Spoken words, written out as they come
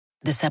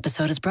This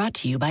episode is brought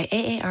to you by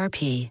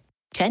AARP.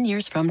 10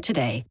 years from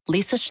today,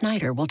 Lisa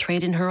Schneider will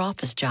trade in her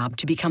office job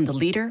to become the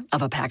leader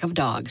of a pack of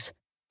dogs.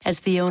 As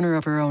the owner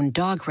of her own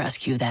dog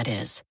rescue, that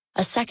is.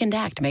 A second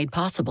act made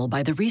possible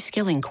by the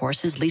reskilling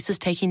courses Lisa's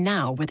taking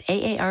now with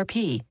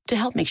AARP to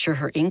help make sure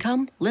her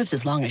income lives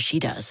as long as she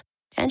does.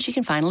 And she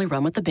can finally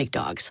run with the big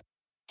dogs.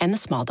 And the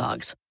small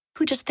dogs,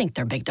 who just think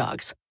they're big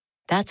dogs.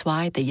 That's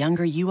why the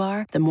younger you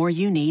are, the more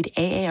you need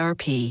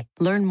AARP.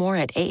 Learn more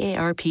at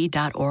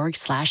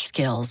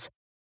aarp.org/skills.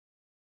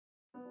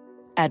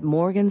 At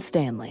Morgan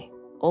Stanley,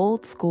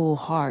 old school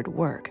hard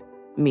work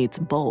meets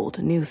bold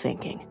new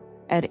thinking.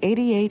 At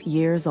 88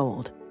 years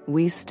old,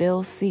 we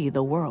still see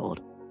the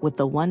world with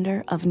the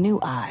wonder of new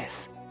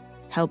eyes,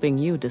 helping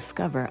you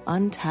discover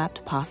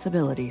untapped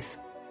possibilities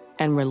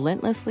and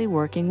relentlessly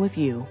working with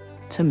you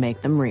to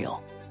make them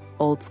real.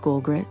 Old school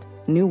grit,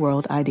 new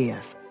world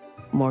ideas.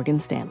 Morgan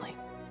Stanley.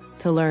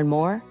 To learn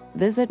more,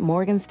 visit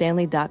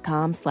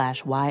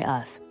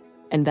morganstanley.com/whyus.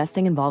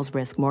 Investing involves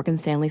risk. Morgan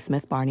Stanley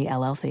Smith Barney,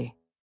 LLC.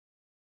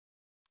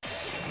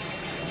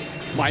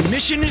 My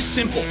mission is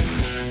simple,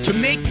 to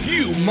make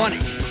you money.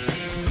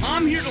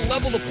 I'm here to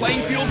level the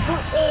playing field for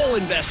all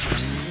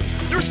investors.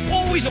 There's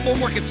always a bull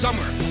market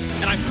somewhere,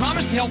 and I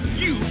promise to help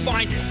you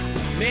find it.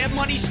 Mad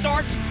Money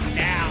starts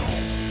now.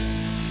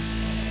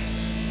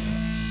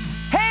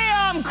 Hey,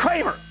 I'm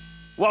Cramer.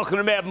 Welcome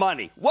to Mad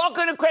Money.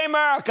 Welcome to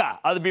Cramerica.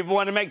 Other people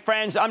want to make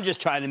friends. I'm just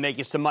trying to make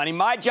you some money.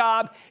 My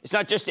job is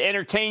not just to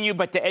entertain you,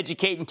 but to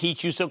educate and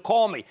teach you. So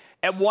call me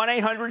at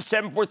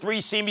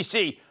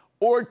 1-800-743-CNBC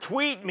or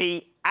tweet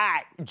me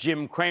at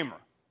Jim Cramer.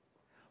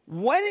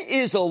 When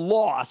is a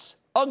loss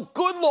a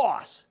good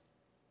loss?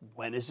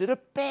 When is it a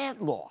bad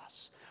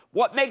loss?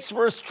 What makes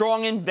for a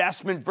strong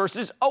investment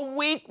versus a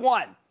weak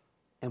one?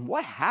 And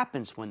what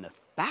happens when the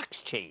facts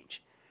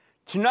change?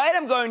 Tonight,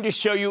 I'm going to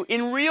show you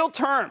in real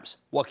terms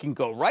what can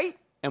go right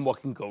and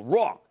what can go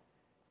wrong,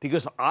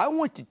 because I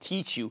want to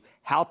teach you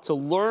how to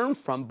learn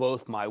from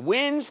both my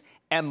wins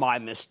and my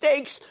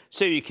mistakes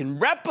so you can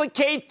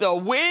replicate the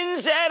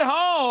wins at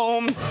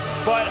home,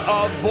 but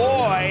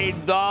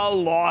avoid the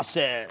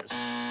losses.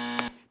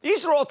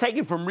 These are all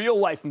taken from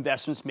real-life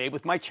investments made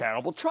with my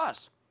charitable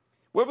trust,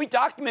 where we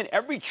document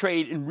every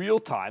trade in real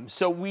time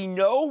so we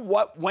know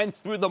what went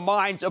through the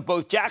minds of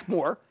both Jack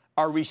Moore,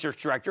 our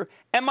research director,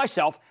 and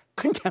myself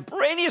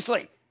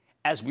contemporaneously,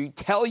 as we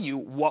tell you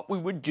what we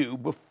would do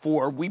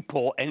before we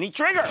pull any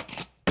trigger.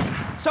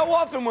 So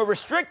often we're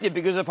restricted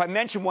because if I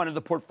mention one of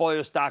the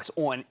portfolio stocks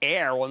on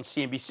air on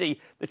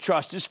CNBC, the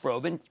trust is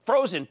frozen,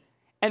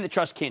 and the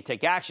trust can't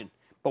take action.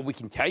 But we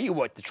can tell you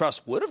what the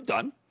trust would have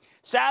done.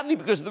 Sadly,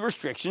 because of the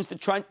restrictions, the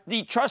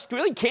trust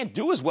really can't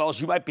do as well as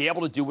you might be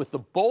able to do with the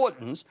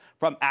bulletins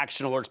from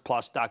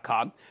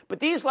ActionAlertsPlus.com. But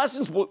these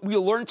lessons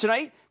we'll learn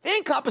tonight, they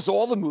encompass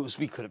all the moves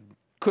we could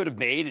have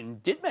made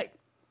and did make.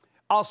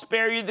 I'll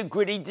spare you the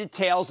gritty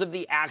details of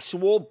the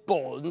actual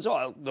bulletins,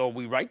 although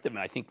we write them,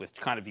 I think, with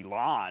kind of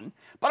elan.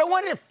 But I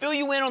wanted to fill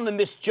you in on the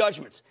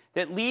misjudgments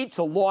that lead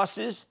to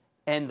losses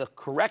and the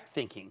correct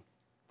thinking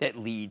that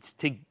leads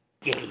to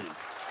gains.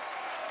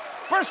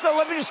 First, though,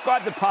 let me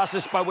describe the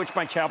process by which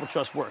my charitable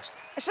trust works.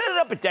 I set it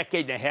up a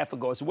decade and a half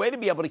ago as a way to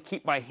be able to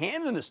keep my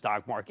hand in the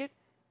stock market,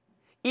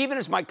 even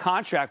as my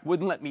contract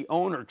wouldn't let me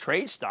own or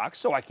trade stocks,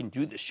 so I can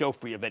do the show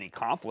free of any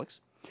conflicts.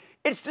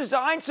 It's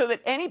designed so that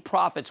any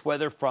profits,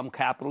 whether from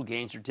capital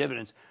gains or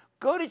dividends,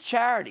 go to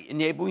charity,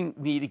 enabling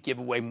me to give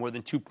away more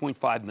than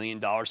 $2.5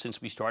 million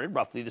since we started,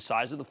 roughly the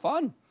size of the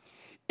fund.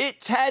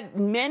 It's had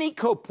many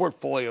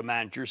co-portfolio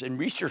managers and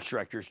research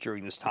directors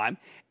during this time,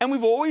 and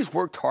we've always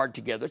worked hard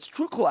together. It's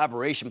true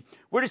collaboration,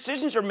 where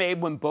decisions are made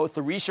when both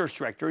the research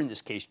director, in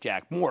this case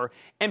Jack Moore,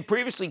 and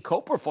previously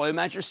co-portfolio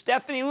manager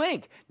Stephanie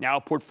Link, now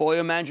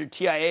portfolio manager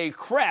TIA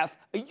Kref,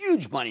 a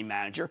huge money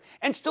manager,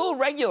 and still a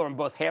regular in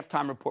both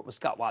Halftime Report with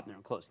Scott Wapner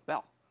and Closing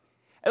Bell.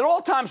 At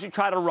all times, we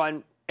try to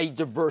run a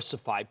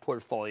diversified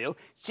portfolio,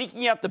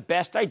 seeking out the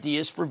best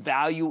ideas for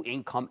value,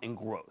 income, and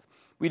growth.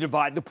 We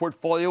divide the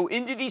portfolio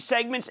into these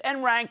segments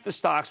and rank the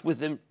stocks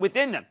within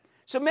them.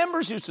 So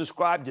members who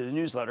subscribe to the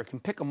newsletter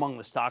can pick among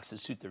the stocks that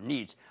suit their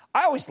needs.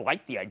 I always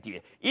like the idea,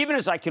 even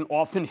as I can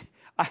often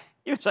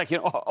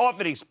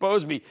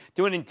expose me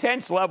to an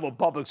intense level of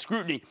public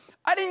scrutiny.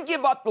 I didn't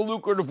give up the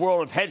lucrative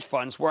world of hedge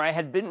funds, where I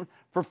had been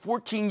for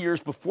 14 years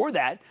before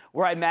that,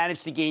 where I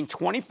managed to gain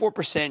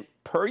 24%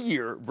 per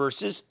year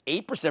versus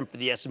 8% for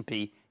the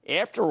S&P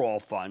after all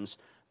funds,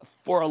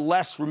 for a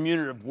less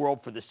remunerative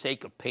world for the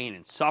sake of pain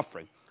and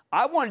suffering.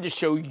 I wanted to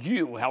show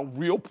you how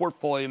real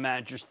portfolio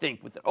managers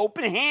think with an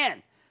open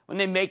hand when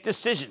they make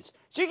decisions,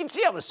 so you can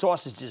see how the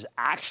sausage is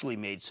actually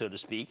made, so to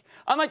speak,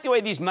 unlike the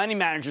way these money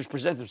managers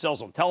present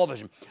themselves on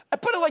television. I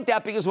put it like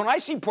that because when I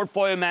see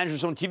portfolio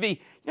managers on TV, you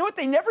know what?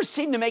 They never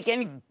seem to make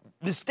any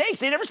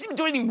mistakes. They never seem to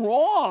do anything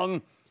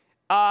wrong.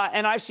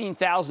 and I've seen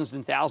thousands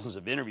and thousands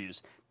of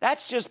interviews.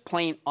 That's just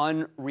plain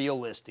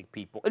unrealistic,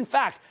 people. In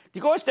fact, to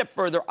go a step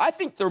further, I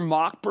think their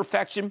mock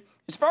perfection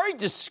is very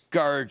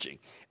discouraging,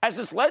 as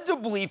it's led to a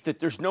belief that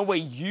there's no way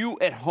you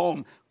at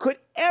home could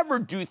ever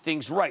do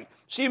things right.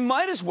 So you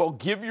might as well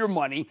give your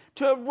money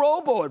to a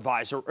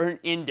robo-advisor or an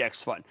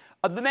index fund.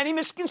 Of the many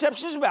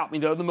misconceptions about me,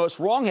 though, the most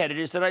wrong-headed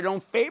is that I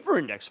don't favor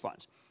index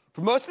funds.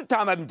 For most of the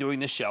time I've been doing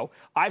this show,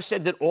 I've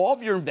said that all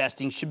of your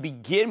investing should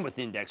begin with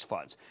index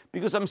funds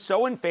because I'm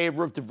so in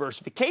favor of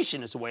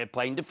diversification as a way of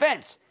playing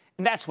defense.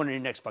 And that's what an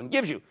index fund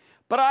gives you.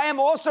 But I am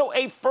also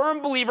a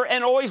firm believer,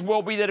 and always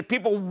will be, that if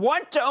people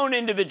want to own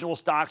individual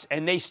stocks,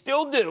 and they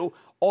still do,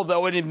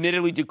 although in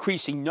admittedly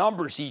decreasing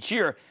numbers each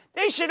year,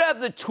 they should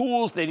have the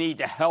tools they need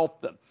to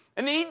help them.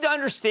 And they need to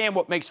understand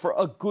what makes for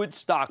a good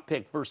stock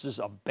pick versus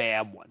a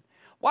bad one.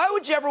 Why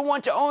would you ever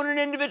want to own an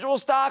individual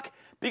stock?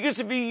 Because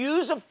if you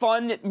use a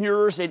fund that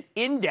mirrors an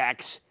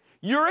index,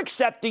 you're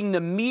accepting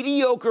the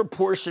mediocre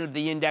portion of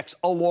the index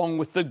along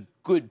with the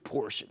good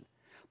portion.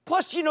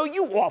 Plus, you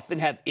often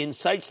have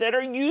insights that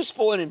are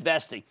useful in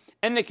investing,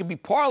 and they can be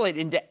parlayed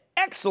into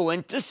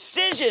excellent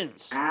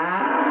decisions.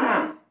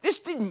 This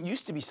didn't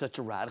used to be such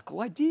a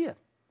radical idea.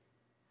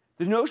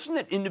 The notion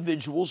that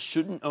individuals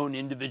shouldn't own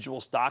individual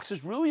stocks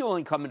has really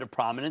only come into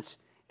prominence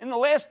in the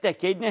last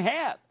decade and a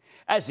half,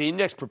 as the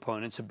index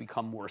proponents have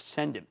become more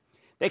ascendant.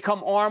 They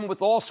come armed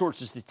with all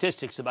sorts of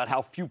statistics about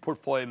how few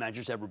portfolio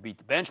managers ever beat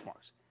the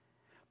benchmarks.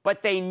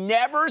 But they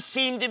never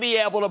seem to be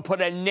able to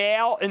put a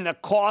nail in the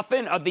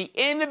coffin of the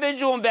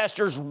individual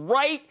investor's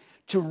right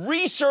to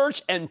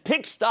research and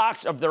pick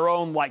stocks of their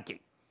own liking.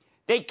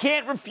 They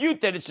can't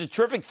refute that it's a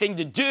terrific thing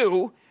to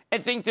do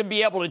and think to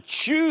be able to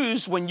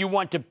choose when you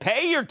want to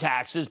pay your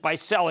taxes by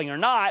selling or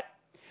not.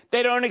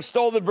 They don't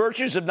extol the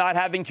virtues of not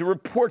having to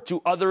report to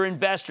other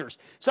investors,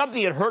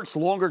 something that hurts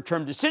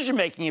longer-term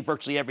decision-making in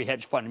virtually every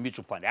hedge fund and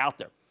mutual fund out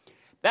there.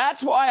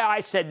 That's why I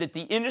said that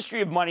the industry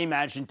of money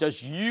management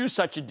does you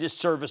such a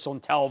disservice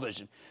on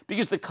television,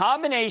 because the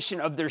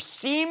combination of their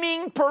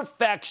seeming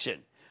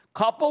perfection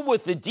coupled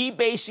with the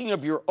debasing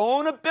of your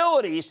own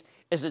abilities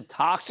is a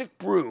toxic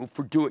brew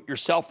for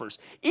do-it-yourselfers,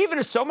 even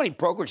as so many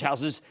brokerage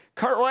houses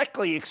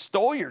correctly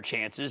extol your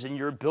chances and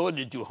your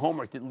ability to do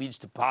homework that leads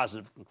to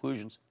positive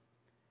conclusions.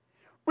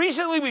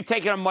 Recently, we've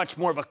taken a much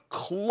more of a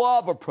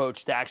club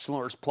approach to Action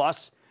Alerts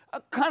Plus,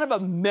 a kind of a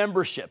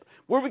membership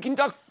where we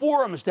conduct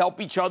forums to help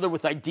each other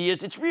with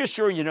ideas. It's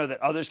reassuring to know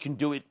that others can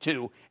do it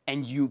too,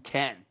 and you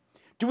can.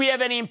 Do we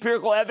have any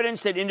empirical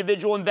evidence that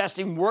individual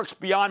investing works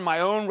beyond my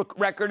own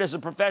record as a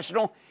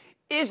professional?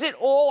 Is it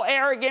all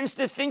arrogance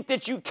to think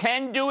that you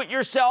can do it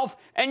yourself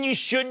and you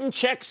shouldn't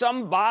check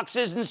some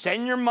boxes and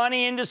send your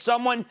money into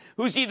someone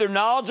who's either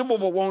knowledgeable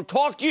but won't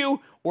talk to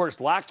you, or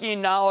is lacking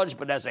in knowledge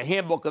but has a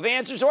handbook of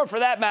answers, or for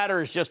that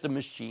matter is just a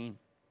machine?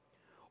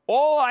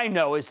 All I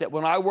know is that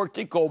when I worked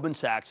at Goldman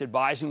Sachs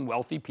advising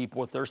wealthy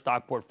people with their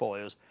stock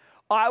portfolios,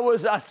 I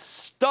was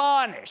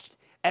astonished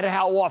at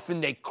how often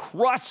they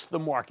crushed the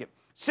market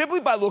simply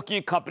by looking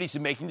at companies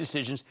and making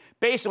decisions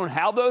based on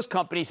how those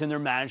companies and their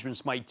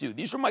managements might do.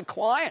 These were my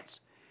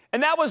clients.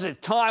 And that was a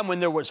time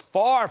when there was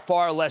far,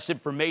 far less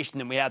information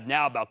than we have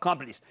now about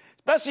companies,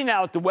 especially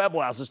now that the web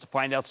allows us to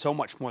find out so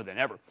much more than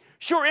ever.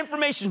 Sure,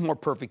 information is more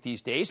perfect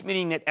these days,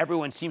 meaning that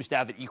everyone seems to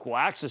have equal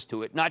access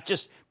to it, not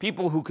just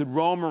people who could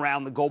roam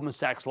around the Goldman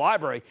Sachs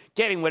library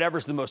getting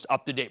whatever's the most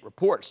up-to-date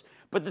reports.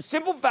 But the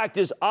simple fact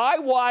is I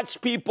watch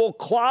people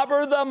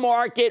clobber the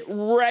market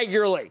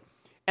regularly.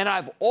 And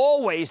I've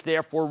always,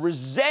 therefore,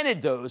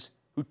 resented those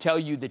who tell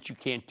you that you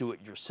can't do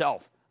it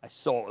yourself. I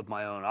saw it with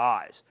my own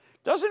eyes.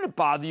 Doesn't it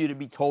bother you to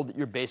be told that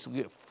you're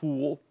basically a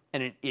fool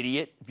and an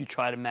idiot if you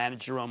try to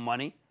manage your own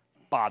money?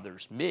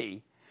 Bothers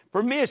me.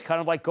 For me, it's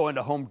kind of like going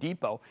to Home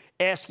Depot,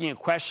 asking a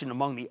question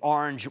among the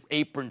orange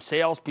apron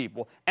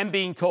salespeople, and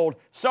being told,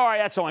 sorry,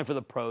 that's only for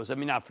the pros. I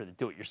mean, not for the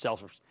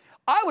do-it-yourselfers.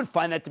 I would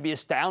find that to be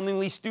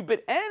astoundingly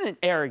stupid and an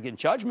arrogant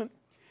judgment.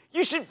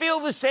 You should feel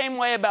the same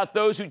way about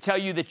those who tell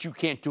you that you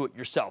can't do it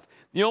yourself.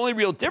 The only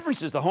real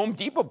difference is the Home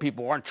Depot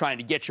people aren't trying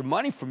to get your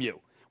money from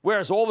you,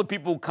 whereas all the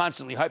people who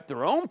constantly hype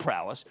their own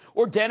prowess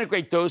or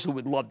denigrate those who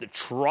would love to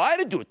try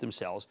to do it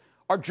themselves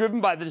are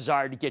driven by the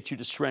desire to get you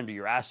to surrender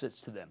your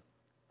assets to them.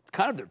 It's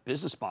kind of their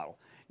business model.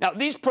 Now,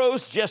 these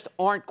pros just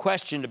aren't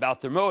questioned about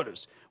their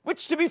motives,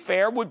 which, to be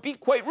fair, would be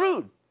quite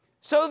rude.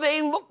 So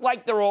they look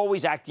like they're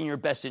always acting in your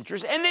best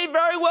interest, and they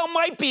very well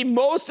might be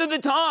most of the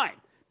time,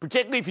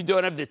 particularly if you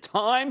don't have the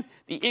time,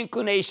 the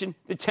inclination,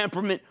 the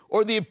temperament,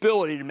 or the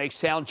ability to make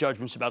sound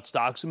judgments about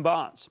stocks and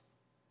bonds.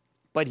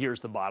 But here's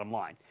the bottom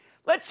line.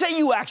 Let's say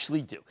you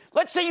actually do.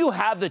 Let's say you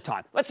have the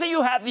time. Let's say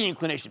you have the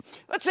inclination.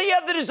 Let's say you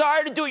have the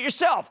desire to do it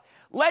yourself.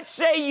 Let's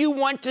say you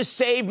want to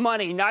save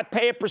money, not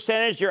pay a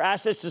percentage of your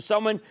assets to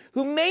someone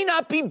who may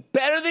not be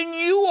better than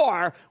you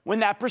are when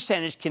that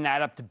percentage can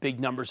add up to big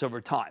numbers over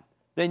time.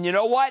 Then you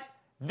know what?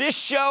 This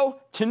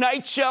show,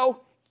 tonight's show,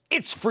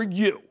 it's for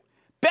you.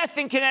 Beth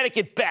in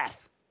Connecticut.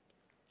 Beth.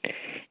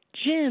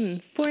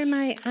 Jim, for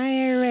my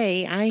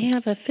IRA, I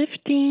have a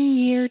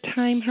 15-year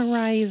time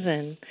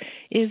horizon.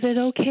 Is it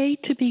okay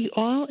to be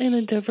all in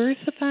a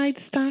diversified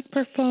stock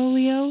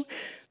portfolio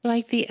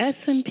like the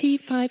S&P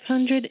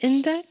 500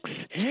 index?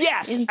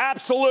 Yes,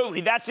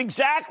 absolutely. That's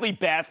exactly,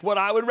 Beth, what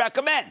I would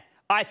recommend.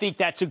 I think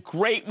that's a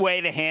great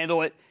way to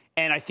handle it,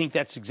 and I think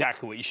that's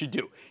exactly what you should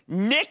do.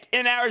 Nick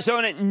in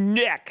Arizona.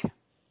 Nick.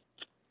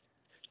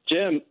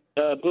 Jim,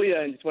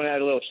 booyah, I just want to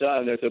add a little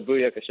shot in there, so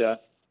booyakasha.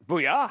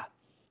 Booyah.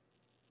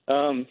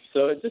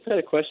 So I just had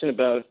a question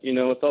about,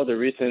 with all the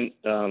recent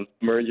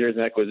mergers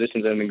and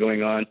acquisitions that have been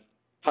going on,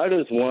 how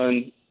does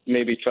one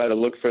maybe try to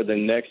look for the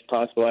next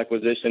possible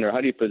acquisition, or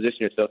how do you position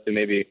yourself to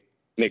maybe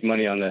make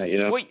money on that,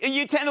 Well,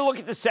 you tend to look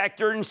at the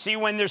sector and see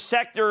when there's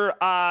sector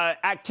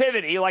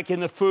activity, like in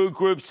the food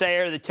group, say,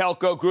 or the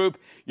telco group.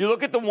 You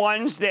look at the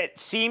ones that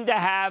seem to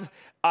have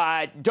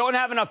don't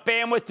have enough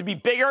bandwidth to be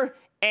bigger,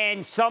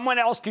 and someone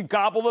else could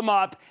gobble them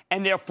up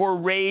and therefore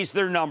raise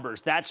their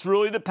numbers. That's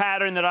really the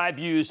pattern that I've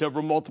used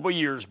over multiple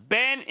years.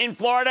 Ben in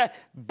Florida.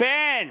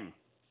 Ben.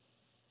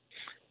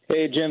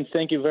 Hey, Jim,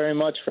 thank you very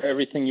much for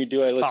everything you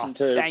do. I listen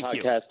to your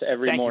podcast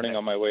every morning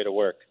on my way to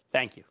work.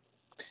 Thank you.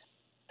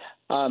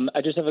 I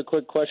just have a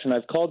quick question.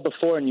 I've called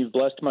before, and you've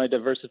blessed my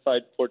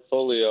diversified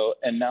portfolio,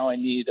 and now I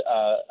need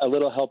a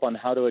little help on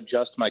how to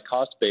adjust my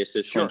cost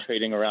basis when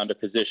trading around a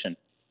position.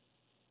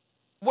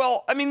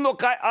 Well, I mean,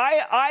 look,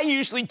 I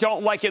usually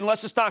don't like it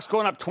unless the stock's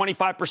going up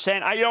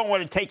 25%. I don't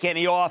want to take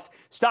any off.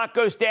 Stock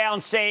goes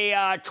down, say,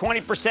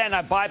 20%.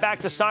 I buy back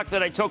the stock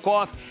that I took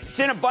off.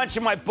 It's in a bunch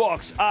of my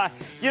books.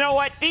 You know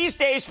what? These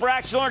days for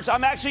action alerts,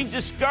 I'm actually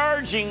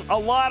discouraging a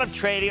lot of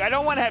trading. I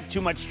don't want to have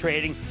too much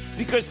trading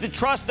because the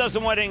trust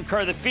doesn't want to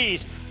incur the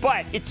fees.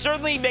 But it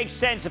certainly makes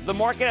sense if the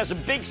market has a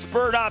big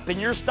spurt up and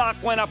your stock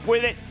went up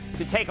with it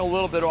to take a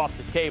little bit off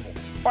the table.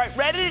 All right,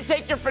 ready to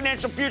take your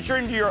financial future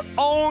into your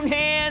own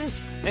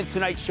hands? Then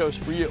tonight's show's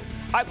for you.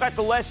 I've got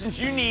the lessons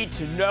you need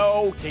to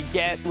know to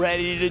get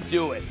ready to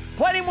do it.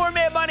 Plenty more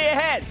Mad Money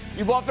ahead.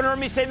 You've often heard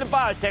me say the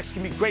biotechs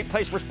can be a great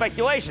place for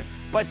speculation,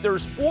 but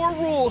there's 4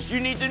 rules you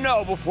need to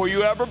know before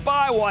you ever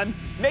buy one.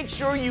 Make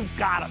sure you've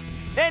got them.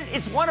 Then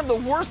it's one of the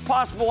worst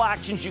possible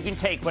actions you can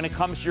take when it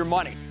comes to your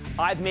money.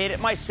 I've made it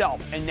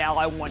myself, and now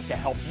I want to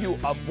help you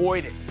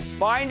avoid it.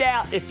 Find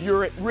out if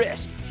you're at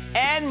risk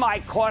and my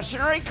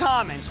cautionary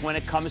comments when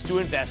it comes to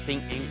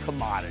investing in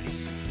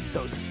commodities.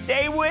 So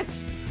stay with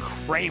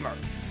Cramer.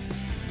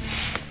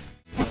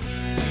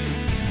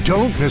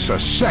 Don't miss a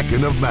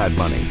second of Mad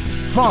Money.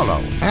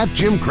 Follow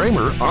 @Jim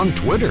Cramer on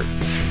Twitter.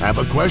 Have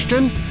a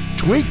question?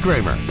 Tweet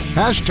Cramer.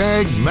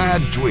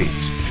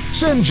 #MadTweets.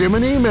 Send Jim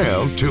an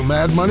email to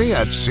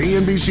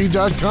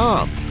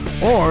madmoney@cnbc.com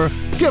or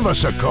give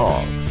us a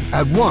call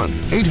at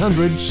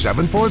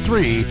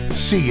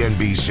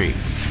 1-800-743-CNBC.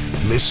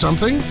 Miss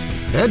something?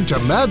 Head to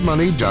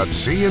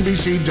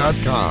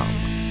madmoney.cnbc.com.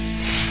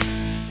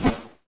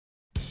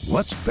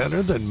 What's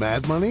better than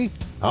Mad Money?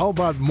 How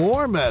about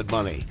more Mad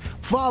Money?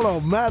 Follow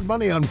Mad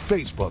Money on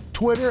Facebook,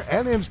 Twitter,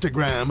 and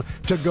Instagram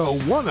to go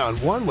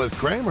one-on-one with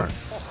Cramer.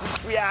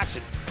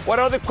 Reaction. What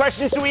other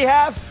questions do we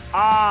have?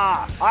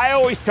 I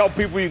always tell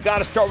people you've got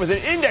to start with an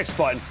index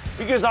fund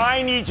because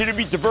I need you to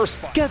be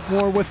diversified. Get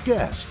more with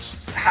guests.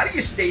 How do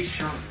you stay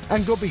sharp?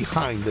 And go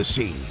behind the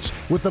scenes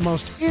with the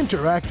most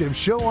interactive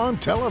show on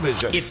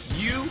television. If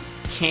you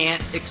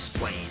can't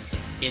explain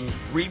in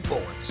 3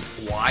 bullets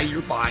why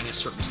you're buying a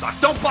certain stock,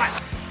 don't buy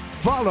it.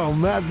 Follow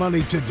Mad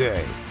Money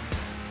today.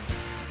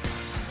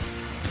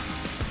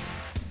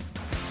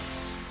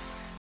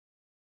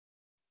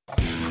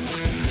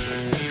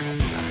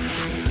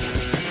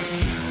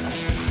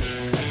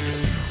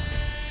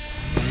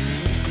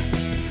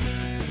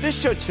 This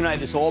show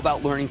tonight is all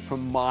about learning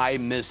from my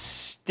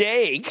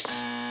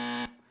mistakes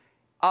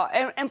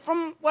and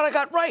from what I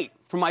got right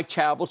from my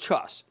charitable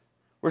trust.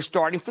 We're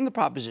starting from the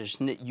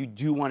proposition that you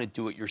do want to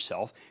do it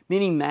yourself,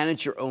 meaning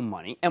manage your own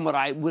money. And what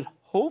I would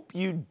hope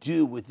you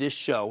do with this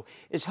show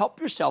is help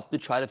yourself to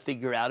try to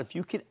figure out if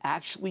you can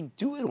actually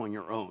do it on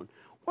your own.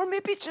 Or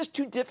maybe it's just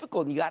too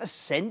difficult and you got to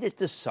send it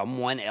to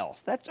someone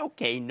else. That's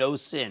okay, no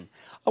sin.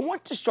 I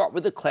want to start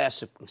with a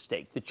classic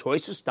mistake, the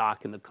choice of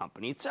stock in the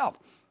company itself.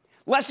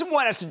 Lesson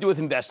 1 has to do with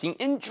investing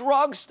in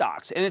drug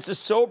stocks, and it's a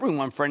sobering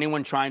one for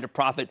anyone trying to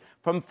profit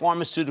from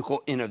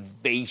pharmaceutical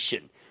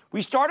innovation.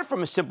 We started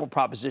from a simple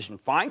proposition.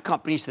 Find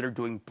companies that are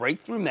doing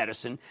breakthrough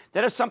medicine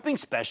that have something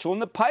special in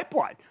the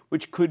pipeline,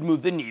 which could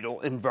move the needle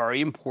in a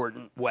very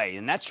important way.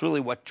 And that's really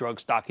what drug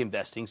stock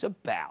investing is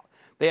about.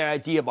 The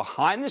idea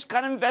behind this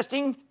kind of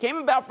investing came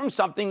about from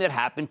something that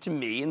happened to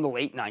me in the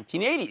late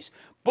 1980s.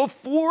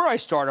 Before I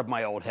started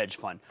my old hedge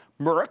fund,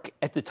 Merck,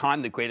 at the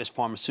time the greatest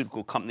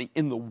pharmaceutical company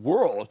in the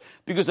world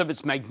because of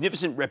its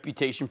magnificent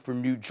reputation for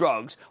new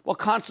drugs while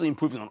constantly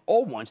improving on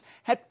old ones,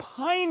 had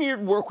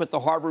pioneered work with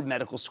the Harvard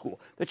Medical School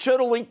that showed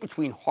a link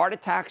between heart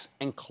attacks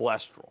and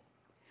cholesterol.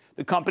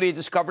 The company had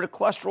discovered a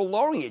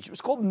cholesterol-lowering agent. It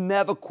was called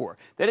Mevacor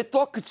that it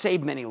thought could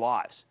save many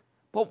lives.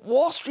 But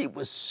Wall Street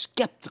was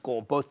skeptical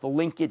of both the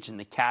linkage and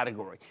the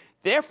category.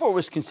 Therefore, it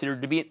was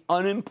considered to be an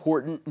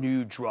unimportant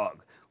new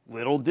drug.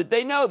 Little did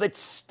they know that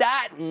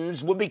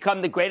statins would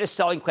become the greatest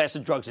selling class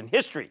of drugs in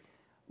history,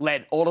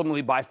 led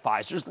ultimately by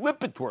Pfizer's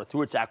Lipitor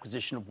through its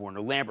acquisition of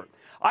Warner Lambert.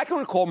 I can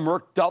recall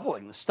Merck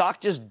doubling, the stock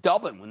just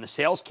doubling when the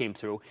sales came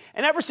through,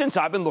 and ever since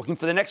I've been looking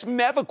for the next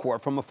Mevacor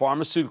from a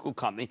pharmaceutical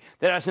company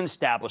that has an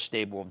established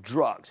stable of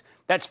drugs.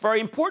 That's very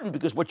important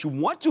because what you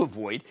want to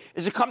avoid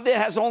is a company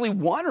that has only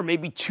one or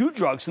maybe two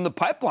drugs in the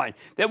pipeline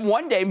that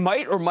one day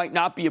might or might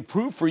not be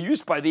approved for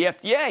use by the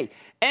FDA.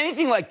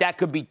 Anything like that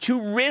could be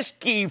too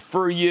risky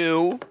for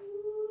you.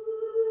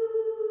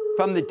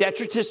 From the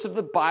detritus of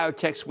the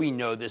biotechs, we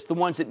know this, the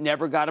ones that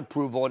never got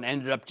approval and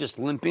ended up just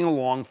limping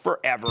along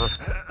forever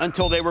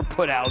until they were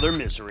put out of their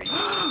misery.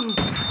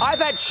 I've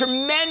had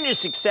tremendous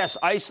success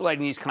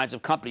isolating these kinds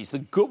of companies, the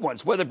good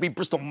ones, whether it be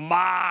Bristol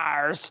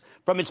Myers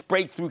from its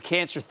breakthrough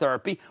cancer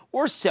therapy,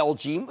 or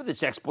Celgene with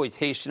its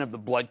exploitation of the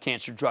blood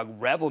cancer drug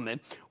Revlimid,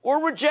 or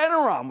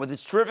Regeneron with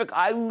its terrific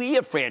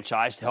Eylea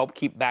franchise to help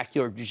keep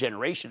macular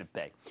degeneration at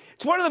bay.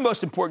 It's one of the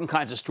most important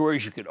kinds of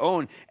stories you could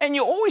own, and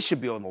you always should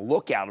be on the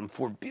lookout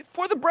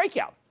for the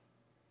breakout.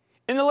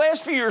 In the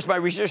last few years, my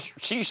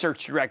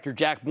research director,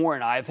 Jack Moore,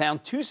 and I have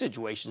found two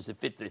situations that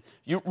fit the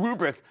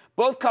rubric,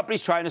 both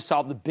companies trying to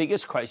solve the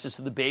biggest crisis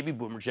of the baby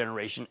boomer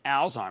generation,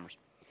 Alzheimer's.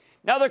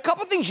 Now, there are a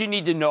couple things you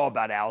need to know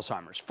about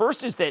Alzheimer's.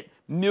 First is that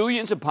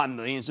millions upon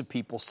millions of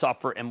people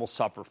suffer and will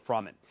suffer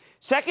from it.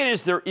 Second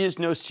is there is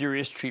no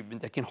serious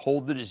treatment that can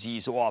hold the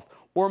disease off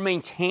or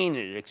maintain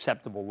it at an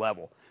acceptable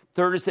level.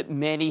 Third is that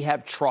many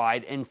have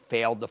tried and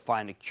failed to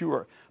find a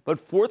cure. But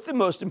fourth and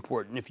most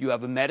important, if you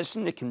have a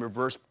medicine that can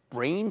reverse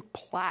brain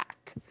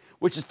plaque,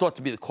 which is thought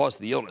to be the cause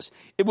of the illness,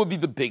 it would be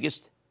the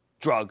biggest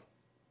drug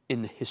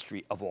in the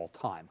history of all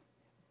time.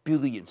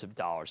 Billions of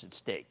dollars at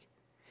stake.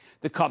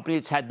 The company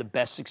that's had the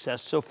best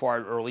success so far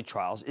in early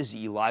trials is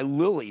Eli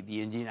Lilly,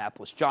 the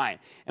Indianapolis giant.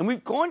 And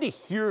we've gone to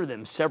hear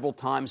them several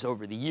times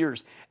over the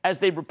years as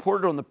they've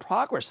reported on the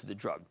progress of the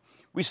drug.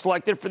 We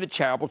selected for the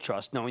charitable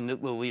trust, knowing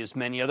that Lilly has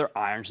many other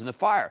irons in the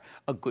fire,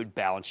 a good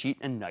balance sheet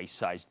and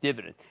nice-sized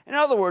dividend. In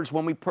other words,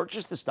 when we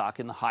purchased the stock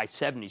in the high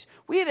 70s,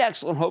 we had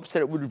excellent hopes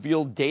that it would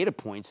reveal data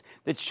points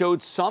that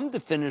showed some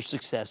definitive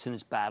success in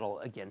its battle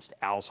against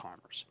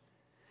Alzheimer's.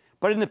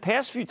 But in the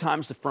past few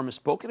times the firm has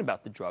spoken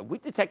about the drug, we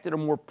detected a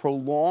more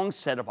prolonged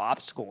set of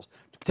obstacles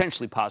to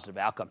potentially positive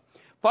outcome.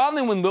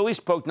 Finally, when Lilly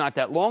spoke not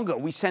that long ago,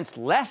 we sensed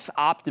less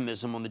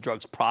optimism on the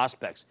drug's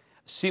prospects,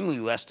 a seemingly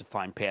less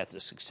defined path to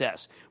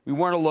success. We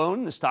weren't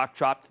alone. The stock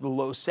dropped to the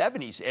low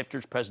 70s after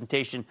its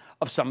presentation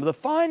of some of the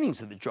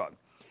findings of the drug.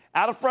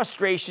 Out of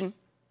frustration,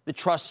 the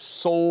trust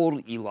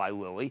sold Eli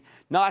Lilly,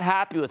 not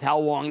happy with how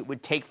long it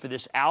would take for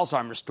this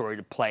Alzheimer's story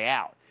to play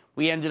out.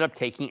 We ended up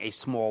taking a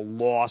small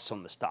loss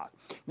on the stock.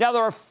 Now,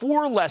 there are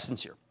four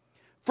lessons here.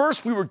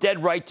 First, we were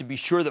dead right to be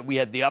sure that we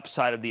had the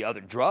upside of the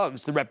other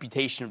drugs, the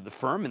reputation of the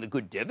firm, and the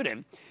good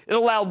dividend. It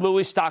allowed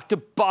Lilly's stock to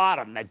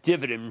bottom, that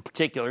dividend in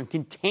particular, and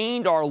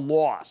contained our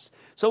loss.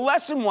 So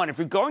lesson one, if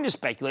you're going to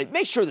speculate,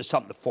 make sure there's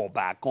something to fall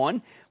back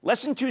on.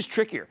 Lesson two is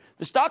trickier.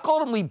 The stock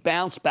ultimately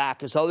bounced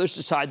back as others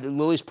decided that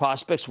Lilly's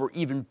prospects were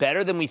even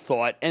better than we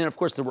thought. And, of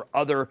course, there were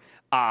other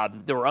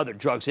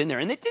drugs in there,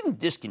 and they didn't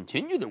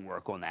discontinue their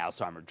work on the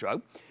Alzheimer's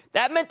drug.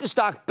 That meant the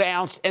stock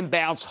bounced and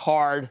bounced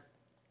hard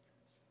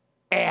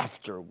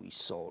after we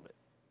sold it.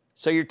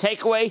 So your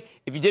takeaway,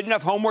 if you did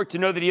enough homework to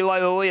know that Eli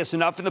Lilly has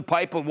enough in the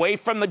pipe away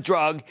from the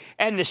drug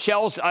and the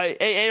shells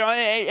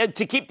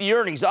to keep the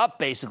earnings up,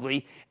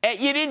 basically,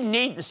 you didn't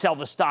need to sell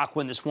the stock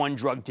when this one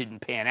drug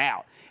didn't pan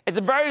out. At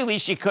the very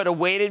least, you could have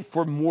waited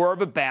for more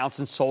of a bounce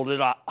and sold it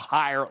at a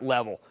higher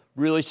level.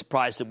 Really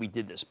surprised that we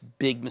did this.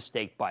 Big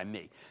mistake by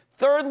me.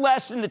 Third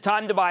lesson, the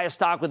time to buy a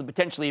stock with a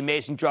potentially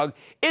amazing drug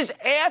is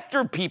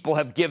after people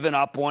have given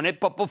up on it,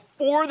 but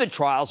before the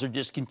trials are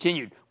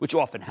discontinued, which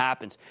often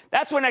happens.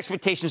 That's when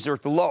expectations are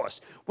at the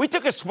lowest. We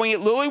took a swing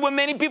at Lilly when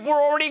many people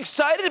were already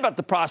excited about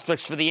the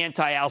prospects for the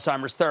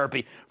anti-Alzheimer's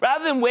therapy.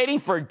 Rather than waiting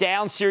for a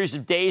down series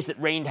of days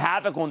that rained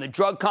havoc on the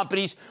drug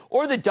companies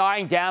or the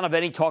dying down of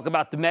any talk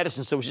about the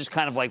medicine, so it was just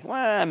kind of like,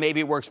 well, maybe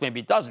it works, maybe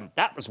it doesn't.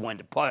 That was when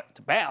to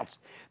bounce.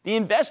 The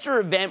investor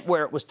event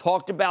where it was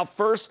talked about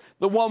first,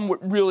 the one that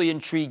really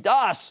intrigued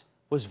us,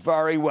 was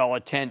very well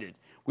attended.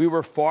 We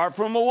were far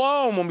from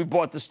alone when we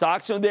bought the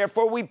stock, so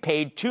therefore we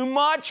paid too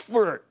much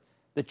for it.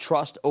 The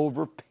trust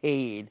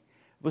overpaid.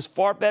 It was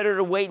far better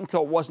to wait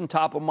until it wasn't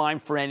top of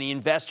mind for any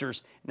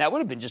investors, and that would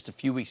have been just a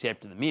few weeks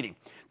after the meeting.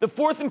 The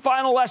fourth and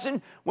final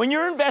lesson, when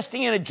you're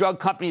investing in a drug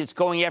company that's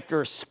going after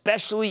a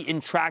especially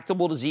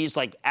intractable disease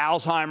like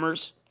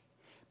Alzheimer's,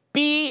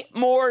 be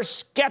more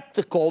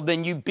skeptical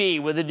than you be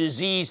with a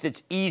disease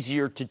that's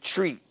easier to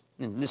treat.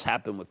 And this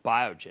happened with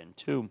Biogen,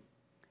 too.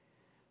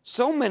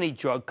 So many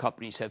drug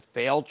companies have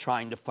failed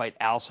trying to fight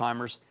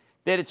Alzheimer's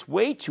that it's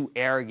way too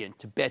arrogant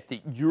to bet that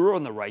you're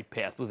on the right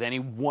path with any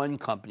one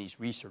company's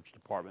research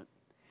department.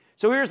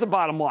 So here's the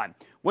bottom line.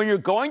 When you're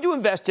going to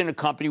invest in a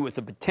company with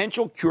a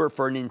potential cure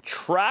for an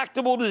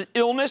intractable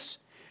illness,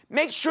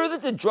 Make sure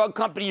that the drug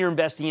company you're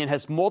investing in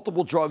has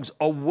multiple drugs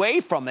away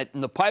from it in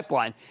the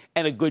pipeline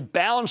and a good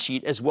balance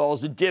sheet as well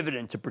as a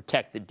dividend to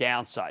protect the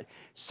downside.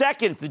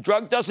 Second, if the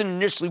drug doesn't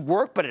initially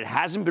work but it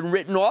hasn't been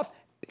written off,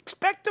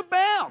 expect a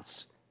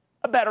bounce.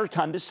 A better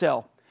time to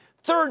sell.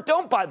 Third,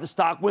 don't buy the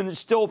stock when there's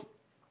still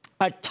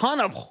a ton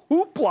of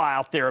hoopla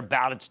out there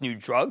about its new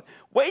drug.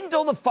 Wait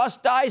until the fuss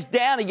dies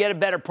down and get a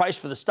better price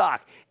for the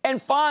stock.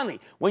 And finally,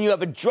 when you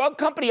have a drug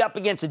company up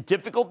against a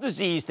difficult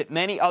disease that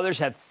many others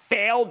have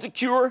failed to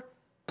cure,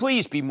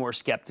 please be more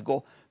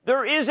skeptical.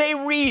 There is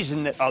a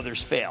reason that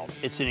others failed.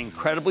 It's an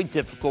incredibly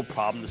difficult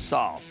problem to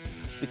solve.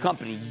 The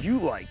company you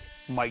like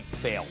might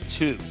fail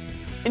too.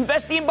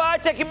 Investing in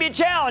biotech can be a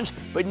challenge,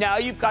 but now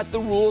you've got the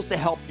rules to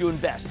help you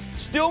invest.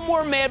 Still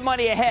more Mad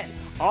Money ahead.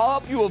 I'll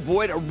help you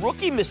avoid a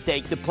rookie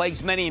mistake that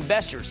plagues many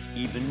investors,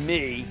 even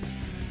me.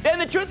 Then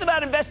the truth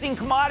about investing in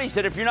commodities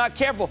that, if you're not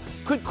careful,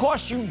 could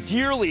cost you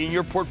dearly in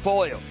your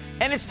portfolio.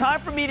 And it's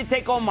time for me to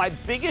take on my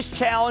biggest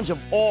challenge of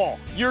all,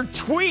 your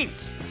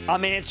tweets.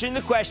 I'm answering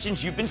the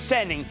questions you've been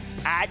sending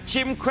at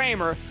Jim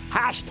Cramer,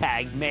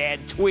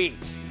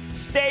 #MadTweets.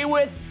 Stay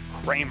with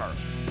Cramer.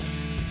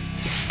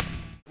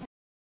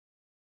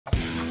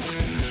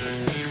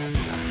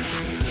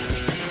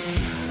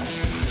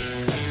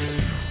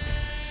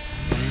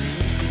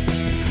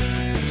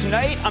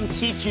 Tonight, I'm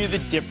teaching you the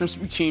difference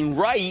between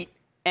right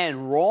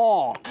and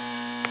wrong.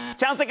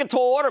 Sounds like a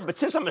tall order, but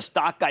since I'm a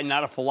stock guy,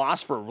 not a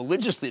philosopher or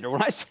religious leader,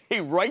 when I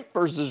say right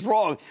versus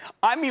wrong,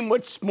 I mean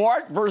what's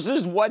smart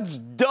versus what's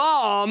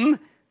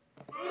dumb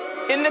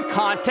in the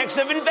context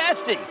of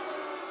investing.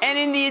 And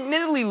in the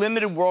admittedly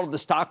limited world of the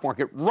stock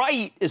market,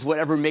 right is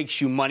whatever makes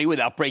you money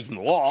without breaking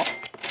the law,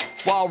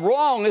 while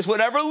wrong is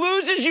whatever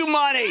loses you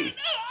money.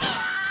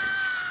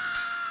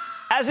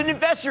 As an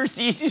investor, it's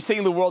the easiest thing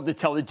in the world to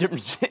tell the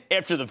difference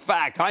after the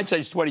fact.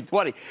 Hindsight's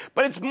 20/20.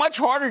 But it's much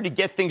harder to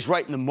get things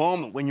right in the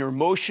moment when you're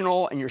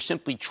emotional and you're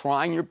simply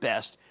trying your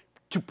best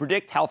to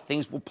predict how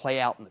things will play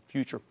out in the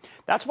future.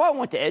 That's why I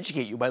want to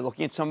educate you by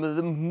looking at some of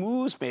the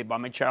moves made by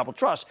my charitable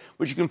trust,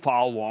 which you can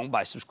follow along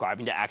by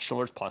subscribing to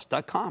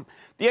ActionAlertsPlus.com.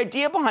 The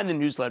idea behind the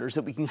newsletter is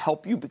that we can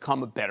help you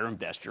become a better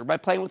investor by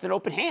playing with an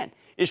open hand,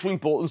 issuing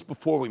bulletins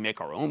before we make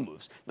our own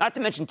moves, not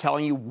to mention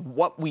telling you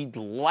what we'd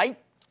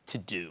like to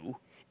do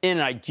in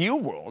an ideal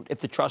world, if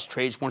the trust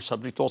trades weren't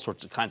subject to all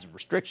sorts of kinds of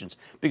restrictions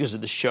because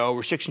of the show,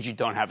 restrictions you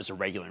don't have as a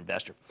regular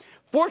investor.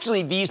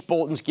 Fortunately, these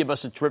bulletins give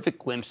us a terrific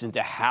glimpse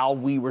into how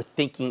we were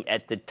thinking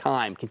at the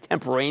time,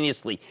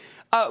 contemporaneously.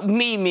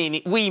 We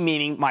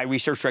meaning my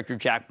research director,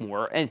 Jack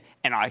Moore, and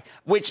I,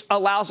 which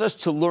allows us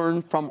to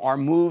learn from our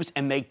moves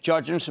and make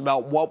judgments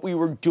about what we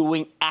were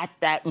doing at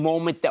that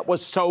moment that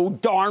was so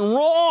darn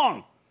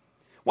wrong.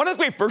 One of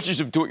the great virtues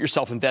of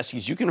do-it-yourself investing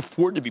is you can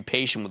afford to be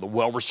patient with a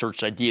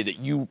well-researched idea that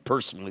you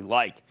personally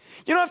like.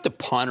 You don't have to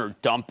punt or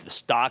dump the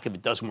stock if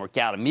it doesn't work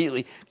out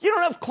immediately. You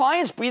don't have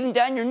clients breathing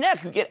down your neck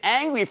who get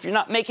angry if you're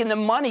not making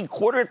them money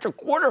quarter after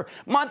quarter,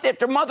 month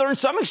after month, or in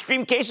some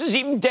extreme cases,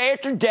 even day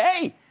after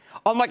day.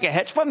 Unlike a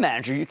hedge fund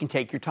manager, you can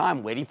take your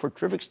time waiting for a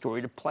terrific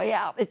story to play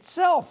out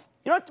itself.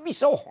 You don't have to be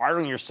so hard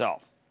on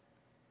yourself.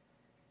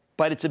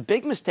 But it's a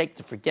big mistake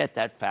to forget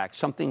that fact,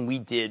 something we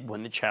did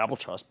when the Charitable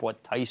Trust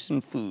bought Tyson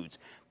Foods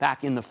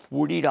back in the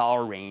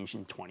 $40 range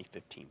in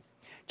 2015.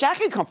 Jack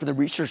had come from the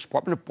research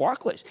department of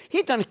Barclays. He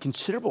had done a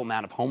considerable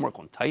amount of homework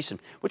on Tyson,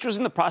 which was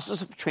in the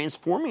process of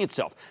transforming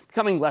itself,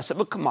 becoming less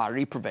of a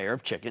commodity purveyor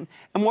of chicken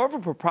and more of a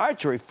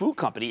proprietary food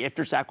company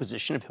after its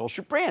acquisition of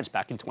Hillshire Brands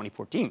back in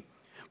 2014,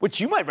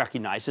 which you might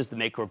recognize as the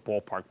maker of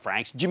Ballpark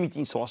Frank's Jimmy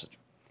Dean sausage.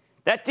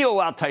 That deal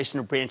allowed Tyson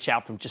to branch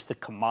out from just the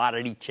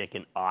commodity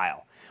chicken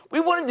aisle. We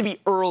wanted to be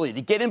early,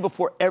 to get in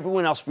before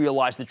everyone else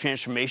realized the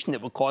transformation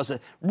that would cause a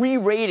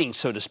re-rating,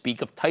 so to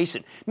speak, of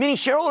Tyson, meaning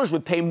shareholders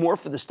would pay more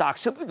for the stock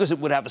simply because it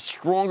would have a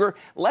stronger,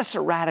 less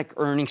erratic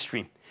earnings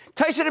stream.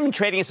 Tyson had been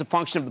trading as a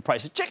function of the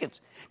price of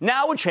chickens.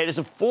 Now it would trade as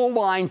a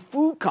full-line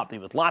food company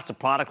with lots of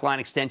product line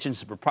extensions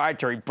and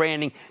proprietary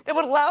branding that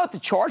would allow it to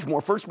charge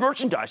more for its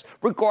merchandise,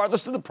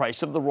 regardless of the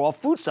price of the raw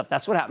food stuff.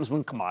 That's what happens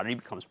when commodity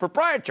becomes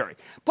proprietary.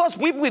 Plus,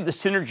 we believe the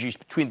synergies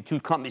between the two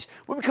companies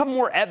would become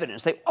more evident,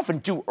 as they often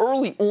do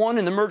early on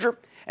in the merger,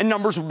 and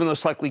numbers would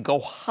most likely go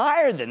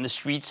higher than the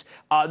streets,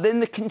 than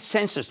the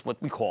consensus,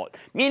 what we call it,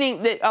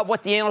 meaning that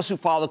what the analysts who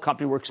follow the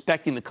company were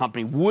expecting the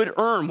company would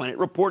earn when it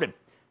reported.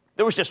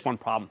 There was just one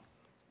problem.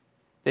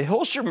 The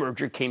Hillshire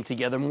merger came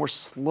together more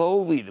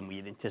slowly than we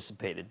had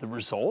anticipated. The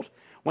result,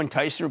 when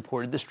Tyson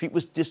reported, the street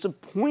was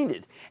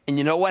disappointed. And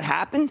you know what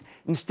happened?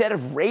 Instead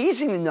of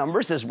raising the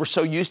numbers, as we're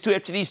so used to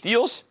after these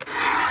deals,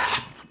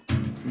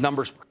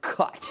 numbers were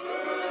cut.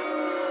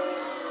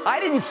 I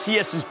didn't see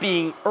us as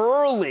being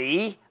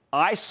early.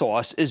 I saw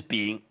us as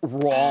being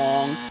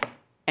wrong.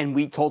 And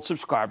we told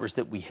subscribers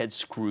that we had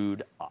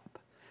screwed up.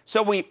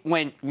 So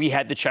when we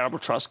had the Charitable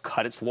Trust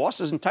cut its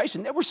losses in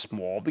Tyson, they were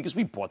small because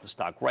we bought the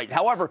stock right.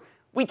 However,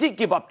 we did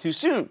give up too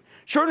soon.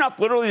 Sure enough,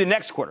 literally the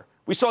next quarter,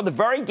 we saw the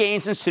very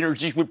gains and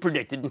synergies we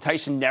predicted, and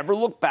Tyson never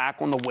looked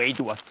back on the way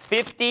to a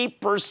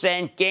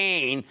 50%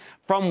 gain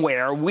from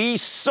where we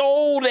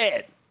sold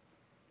it.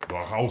 The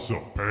House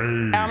of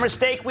Pain. Our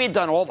mistake, we had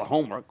done all the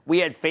homework. We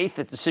had faith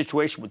that the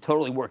situation would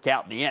totally work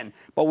out in the end,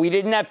 but we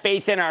didn't have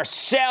faith in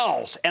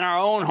ourselves and our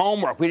own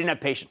homework. We didn't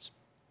have patience.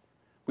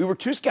 We were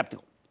too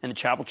skeptical, and the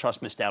Charitable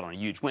Trust missed out on a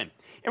huge win.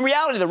 In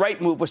reality, the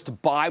right move was to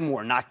buy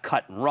more, not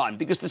cut and run,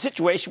 because the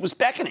situation was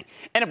beckoning.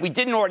 And if we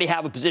didn't already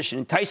have a position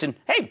in Tyson,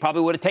 hey,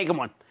 probably would have taken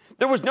one.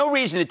 There was no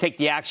reason to take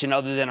the action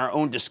other than our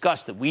own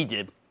disgust that we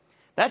did.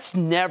 That's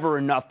never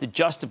enough to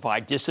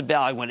justify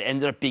disavowing what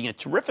ended up being a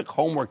terrific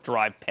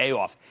homework-derived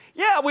payoff.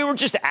 Yeah, we were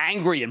just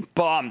angry and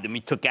bummed, and we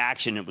took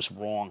action. It was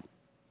wrong.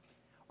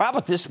 Or how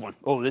about this one?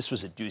 Oh, this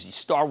was a doozy.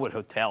 Starwood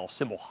Hotel,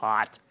 symbol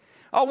hot.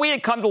 Oh, we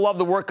had come to love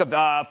the work of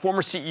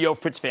former CEO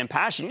Fritz Van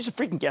Paschen. He was a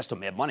freaking guest on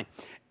Mad Money,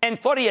 and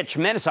thought he had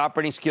tremendous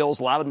operating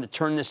skills, allowed him to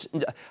turn this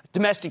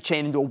domestic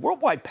chain into a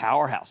worldwide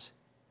powerhouse.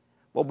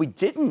 What we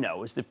didn't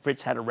know is that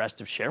Fritz had a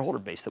restive shareholder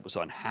base that was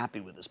unhappy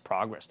with his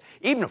progress,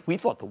 even if we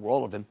thought the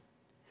world of him.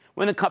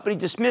 When the company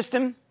dismissed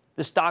him,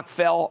 the stock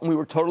fell, and we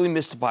were totally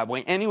mystified why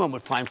anyone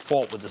would find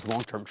fault with his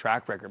long-term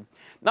track record.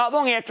 Not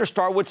long after,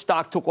 Starwood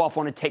stock took off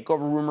on a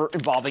takeover rumor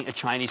involving a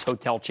Chinese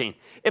hotel chain.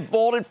 It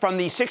vaulted from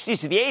the 60s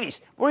to the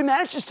 80s, where we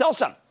managed to sell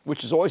some,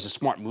 which is always a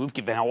smart move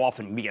given how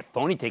often we get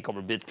phony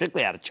takeover bids,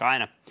 particularly out of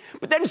China.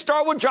 But then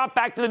Starwood dropped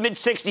back to the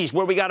mid-60s,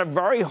 where we got a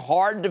very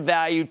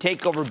hard-to-value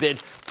takeover bid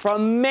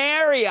from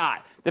Marriott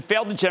that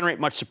failed to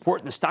generate much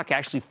support, and the stock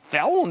actually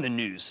fell on the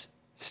news.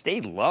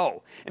 Stayed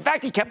low. In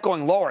fact, it kept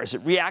going lower as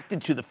it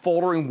reacted to the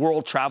faltering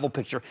world travel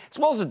picture, as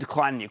well as a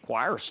decline in the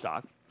acquirer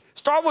stock.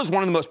 Starwood was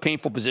one of the most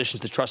painful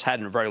positions the trust had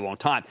in a very long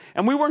time,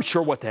 and we weren't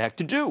sure what the heck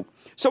to do.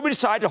 So we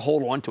decided to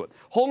hold on to it.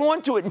 Hold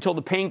on to it until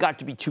the pain got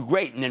to be too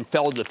great and then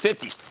fell to the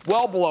 50s,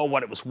 well below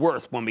what it was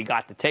worth when we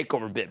got the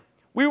takeover bid.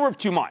 We were of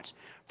two minds.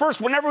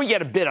 First, whenever we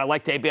get a bid, I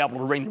like to be able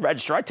to ring the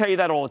register. I tell you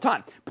that all the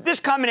time. But this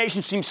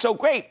combination seems so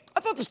great, I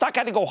thought the stock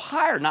had to go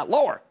higher, not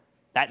lower.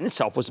 That in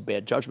itself was a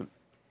bad judgment.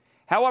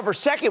 However,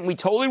 second, we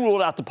totally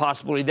ruled out the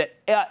possibility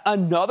that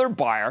another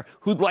buyer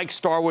who'd liked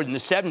Starwood in the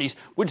 70s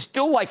would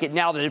still like it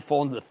now that it had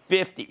fallen to the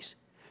 50s.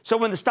 So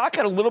when the stock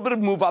had a little bit of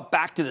move up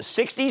back to the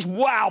 60s,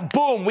 wow,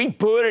 boom, we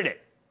booted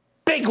it.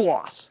 Big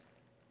loss.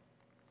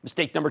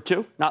 Mistake number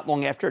two, not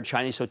long after, a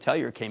Chinese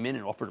hotelier came in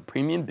and offered a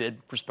premium bid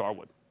for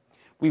Starwood.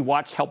 We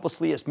watched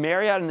helplessly as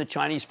Marriott and the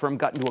Chinese firm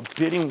got into a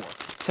bidding war,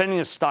 sending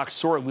the stock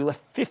soaring. We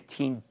left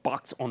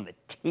 $15 on the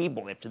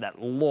table after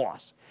that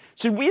loss.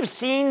 Should we have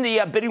seen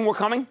the bidding war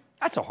coming?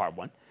 That's a hard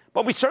one.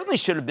 But we certainly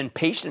should have been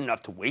patient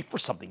enough to wait for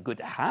something good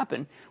to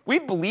happen. We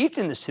believed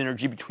in the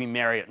synergy between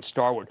Marriott and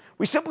Starwood.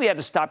 We simply had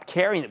to stop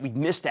caring that we'd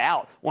missed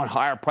out on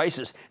higher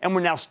prices, and we're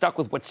now stuck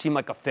with what seemed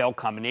like a failed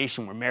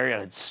combination where Marriott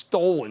had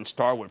stolen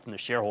Starwood from the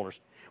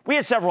shareholders. We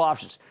had several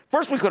options.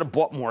 First, we could have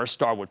bought more as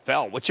Starwood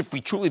fell, which if we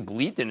truly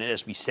believed in it,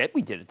 as we said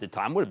we did at the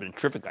time, would have been a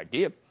terrific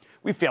idea.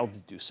 We failed to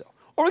do so.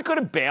 Or we could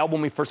have bailed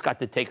when we first got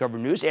the takeover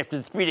news after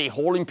the 3-day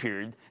holding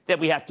period that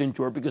we have to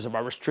endure because of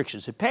our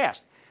restrictions had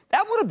passed.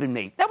 That would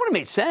have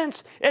made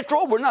sense. After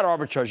all, we're not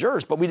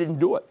arbitrageurs, but we didn't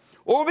do it.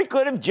 Or we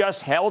could have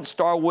just held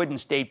Starwood and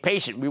stayed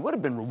patient. We would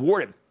have been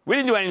rewarded. We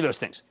didn't do any of those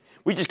things.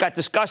 We just got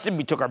disgusted.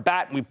 We took our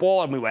bat and we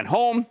balled and we went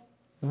home.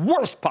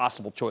 Worst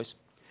possible choice.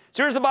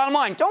 So here's the bottom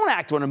line. Don't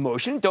act on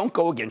emotion. Don't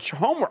go against your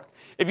homework.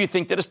 If you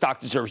think that a stock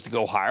deserves to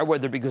go higher,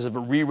 whether because of a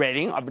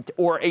re-rating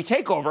or a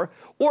takeover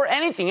or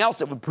anything else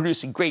that would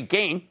produce a great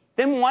gain,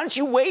 then why don't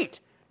you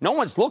wait? No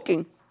one's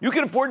looking. You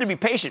can afford to be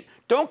patient.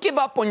 Don't give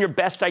up on your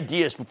best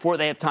ideas before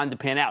they have time to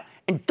pan out.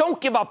 And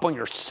don't give up on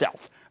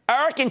yourself.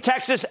 Eric in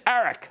Texas.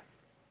 Eric.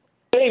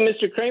 Hey,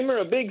 Mr. Cramer,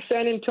 a big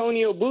San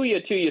Antonio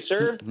booyah to you,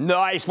 sir.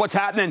 Nice. What's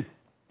happening?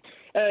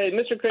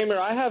 Mr. Cramer,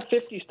 I have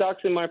 50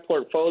 stocks in my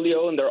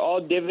portfolio, and they're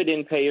all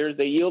dividend payers.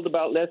 They yield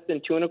about less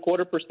than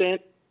 2.25%.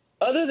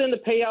 Other than the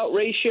payout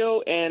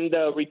ratio and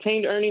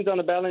retained earnings on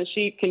the balance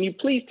sheet, can you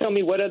please tell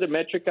me what other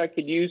metric I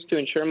could use to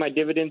ensure my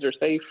dividends are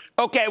safe?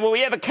 Okay, well, we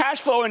have a cash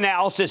flow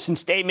analysis in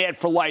Stay Mad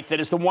for Life. That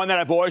is the one that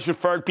I've always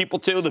referred people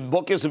to. The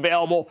book is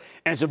available,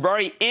 and it's a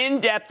very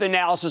in-depth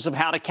analysis of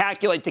how to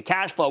calculate the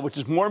cash flow, which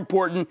is more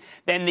important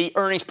than the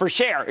earnings per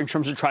share in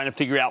terms of trying to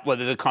figure out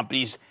whether the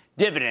company's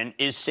dividend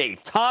is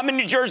safe. Tom in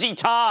New Jersey.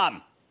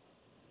 Tom.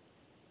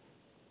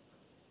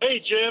 Hey,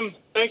 Jim.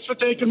 Thanks for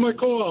taking my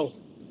call.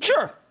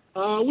 Sure.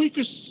 A week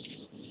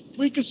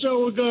or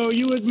so ago,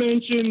 you had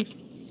mentioned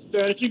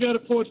that if you got a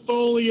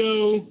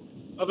portfolio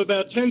of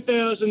about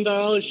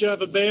 $10,000, you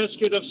have a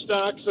basket of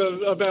stocks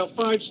of about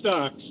 5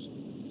 stocks.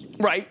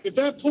 Right. If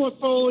that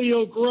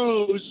portfolio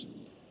grows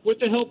with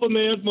the help of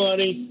Mad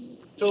Money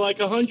to like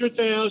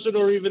 100,000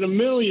 or even 1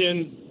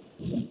 million,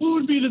 what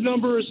would be the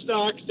number of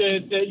stocks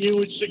that you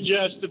would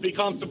suggest to be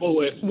comfortable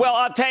with? Well,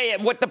 I'll tell you,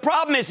 what the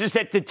problem is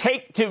that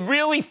to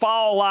really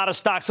follow a lot of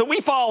stocks, so we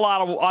follow a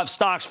lot of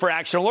stocks for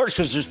Action Alerts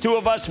because there's 2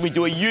 of us and we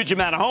do a huge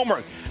amount of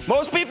homework.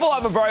 Most people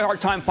have a very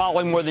hard time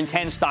following more than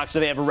 10 stocks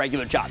if they have a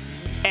regular job.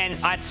 And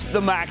that's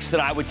the max that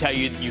I would tell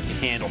you that you can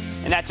handle.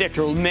 And that's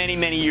after many,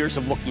 many years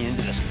of looking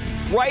into this.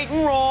 Right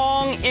and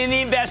wrong in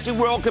the investing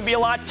world can be a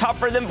lot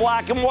tougher than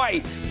black and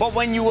white. But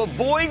when you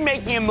avoid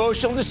making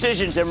emotional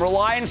decisions and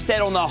rely instead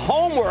on the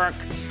homework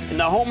and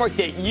the homework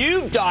that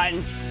you've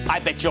done, I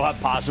bet you'll have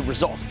positive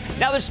results.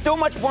 Now, there's still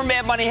much more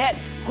Mad Money ahead,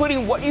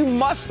 including what you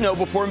must know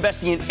before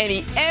investing in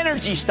any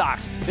energy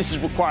stocks. This is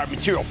required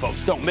material,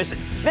 folks. Don't miss it.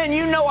 Then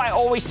you know I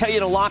always tell you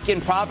to lock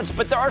in profits,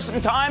 but there are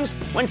some times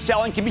when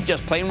selling can be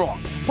just plain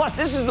wrong. Plus,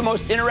 this is the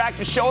most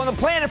interactive show on the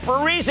planet for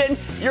a reason.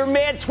 Your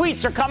mad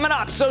tweets are coming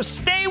up, so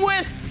stay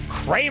with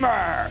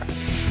Cramer.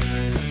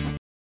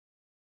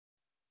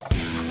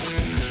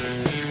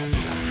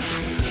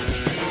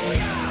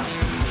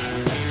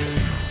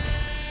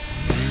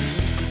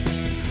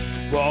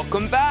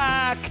 Welcome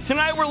back.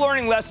 Tonight we're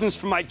learning lessons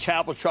from my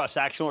Chapel Trust,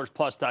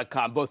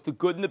 ActionAlertsPlus.com, both the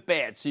good and the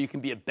bad, so you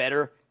can be a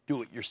better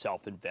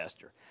do-it-yourself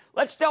investor.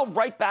 Let's delve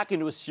right back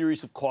into a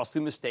series of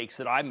costly mistakes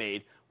that I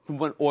made from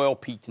when oil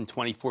peaked in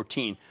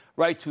 2014,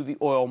 right through the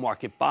oil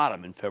market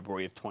bottom in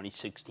February of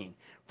 2016.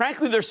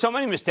 Frankly, there's so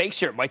many mistakes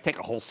here, it might take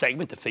a whole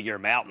segment to figure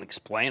them out and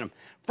explain them.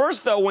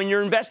 First, though, when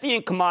you're investing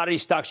in commodity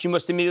stocks, you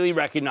must immediately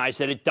recognize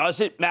that it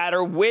doesn't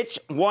matter which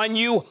one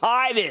you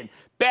hide in.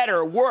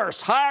 Better,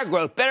 worse, higher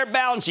growth, better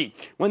balance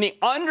sheet. When the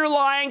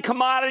underlying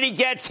commodity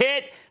gets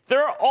hit,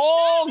 they're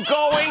all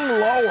going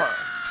lower.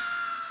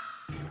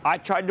 I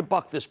tried to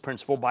buck this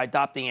principle by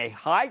adopting a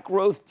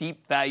high-growth,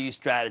 deep-value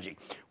strategy,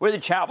 where the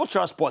Chapel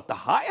Trust bought the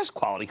highest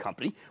quality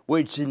company,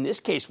 which in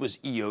this case was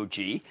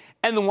EOG,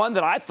 and the one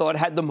that I thought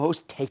had the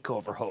most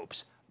takeover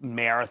hopes,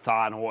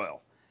 Marathon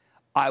Oil.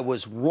 I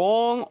was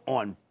wrong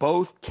on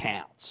both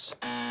counts.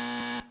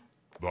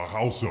 The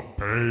House of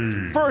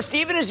Pain. First,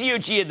 even as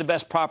EOG had the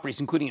best properties,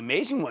 including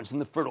amazing ones in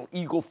the fertile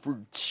Eagle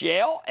Ford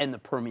Shale and the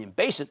Permian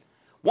Basin,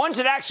 ones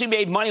that actually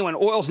made money when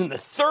oil's in the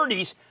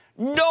 30s,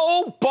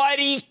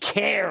 nobody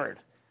cared.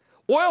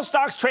 Oil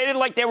stocks traded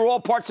like they were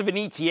all parts of an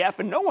ETF,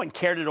 and no one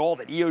cared at all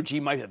that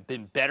EOG might have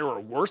been better or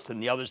worse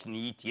than the others in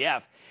the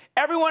ETF.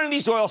 Every one of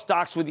these oil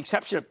stocks, with the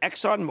exception of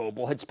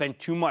ExxonMobil, had spent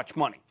too much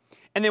money,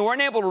 and they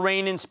weren't able to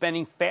rein in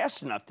spending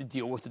fast enough to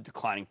deal with the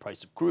declining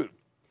price of crude.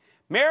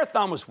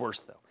 Marathon was worse,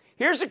 though.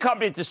 Here's a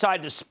company that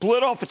decided to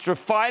split off its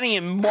refining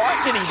and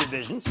marketing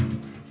divisions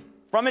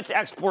from its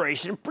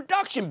exploration and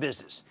production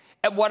business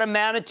at what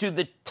amounted to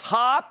the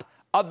top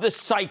of the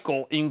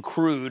cycle in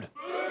crude.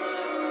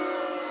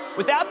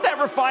 Without that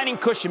refining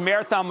cushion,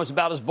 Marathon was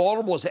about as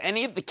vulnerable as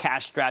any of the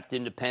cash-strapped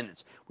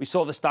independents. We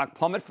saw the stock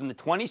plummet from the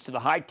 20s to the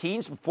high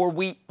teens before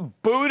we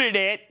booted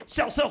it.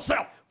 Sell, sell,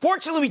 sell.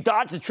 Fortunately, we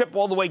dodged the trip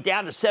all the way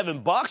down to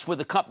 $7, where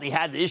the company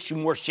had to issue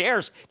more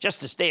shares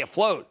just to stay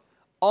afloat.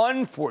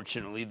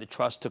 Unfortunately, the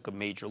trust took a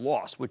major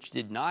loss, which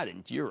did not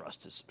endear us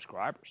to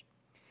subscribers.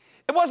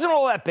 It wasn't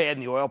all that bad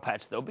in the oil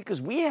patch, though,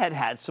 because we had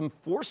had some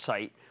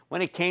foresight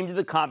when it came to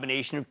the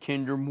combination of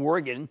Kinder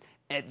Morgan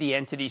and the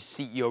entity's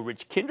CEO,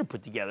 Rich Kinder,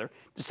 put together,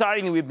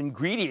 deciding that we've been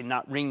greedy and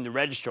not ringing the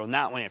register on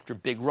that one after a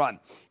big run.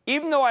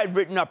 Even though I had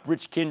written up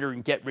Rich Kinder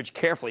and Get Rich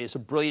Carefully as a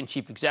brilliant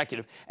chief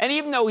executive, and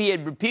even though he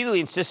had repeatedly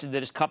insisted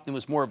that his company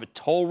was more of a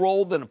toll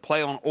roll than a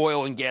play on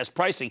oil and gas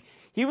pricing,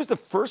 he was the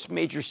first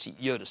major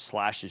CEO to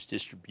slash his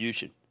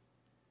distribution,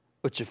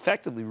 which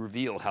effectively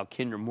revealed how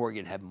Kinder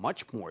Morgan had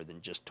much more than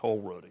just toll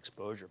road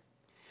exposure.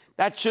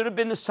 That should have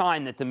been the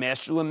sign that the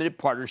Master Limited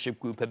Partnership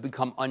Group had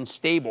become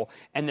unstable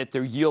and that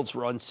their yields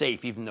were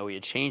unsafe, even though he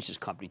had changed his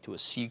company to a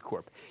C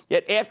Corp.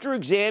 Yet after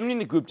examining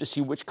the group to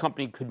see which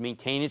company could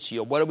maintain its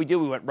yield, what did we do?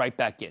 We went right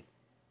back in.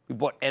 We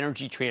bought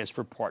Energy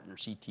Transfer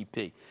Partners,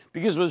 ETP,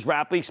 because it was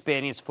rapidly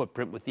expanding its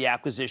footprint with the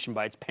acquisition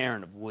by its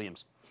parent of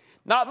Williams.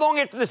 Not long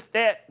after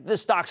the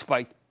stock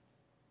spiked,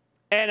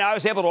 and I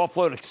was able to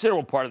offload a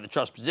considerable part of the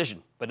trust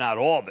position, but not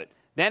all of it.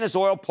 Then as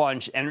oil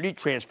plunged, Energy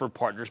Transfer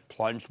Partners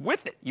plunged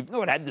with it, even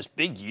though it had this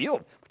big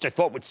yield, which I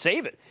thought would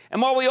save it.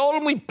 And while we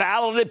ultimately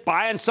battled it,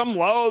 buying some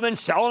low, then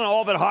selling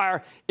all of it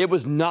higher, it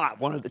was not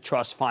one of the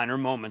trust's finer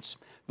moments.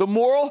 The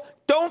moral,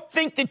 don't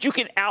think that you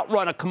can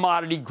outrun a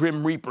commodity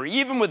grim reaper,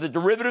 even with a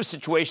derivative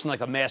situation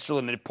like a master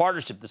limited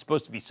partnership that's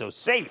supposed to be so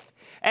safe.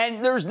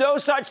 And there's no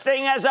such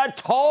thing as a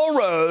toll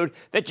road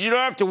that you don't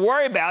have to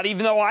worry about,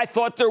 even though I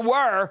thought there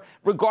were,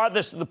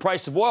 regardless of the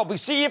price of oil. But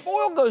see, if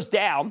oil goes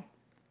down,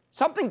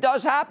 something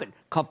does happen.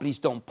 Companies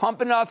don't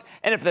pump enough,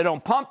 and if they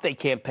don't pump, they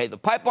can't pay the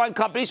pipeline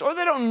companies, or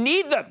they don't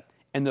need them.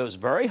 And those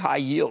very high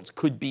yields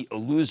could be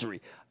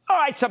illusory. All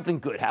right, something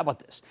good. How about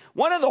this?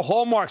 One of the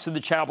hallmarks of the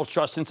Chapel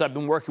Trust since I've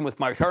been working with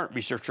my current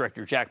research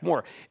director, Jack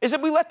Moore, is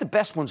that we let the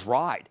best ones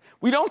ride.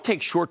 We don't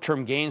take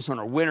short-term gains on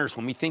our winners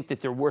when we think that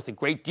they're worth a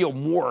great deal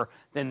more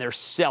than they're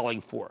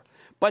selling for.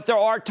 But there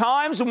are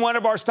times when one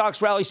of our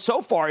stocks rallies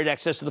so far in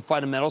excess of the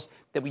fundamentals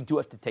that we do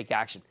have to take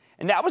action.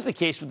 And that was the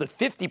case with the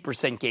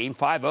 50% gain,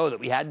 5-0, that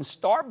we had in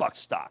Starbucks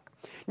stock.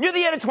 Near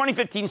the end of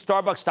 2015,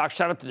 Starbucks stock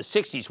shot up to the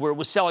 60s, where it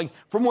was selling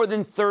for more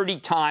than 30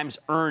 times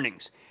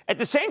earnings. At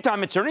the same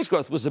time, its earnings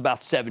growth was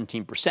about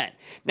 17%.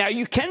 Now,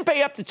 you can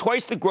pay up to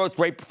twice the growth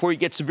rate before you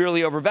get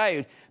severely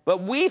overvalued,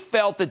 but we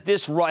felt that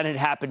this run had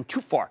happened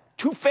too far,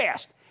 too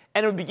fast,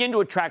 and it would begin to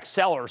attract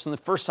sellers in the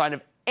first sign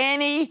of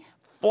any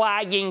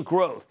flagging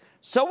growth.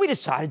 So we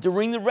decided to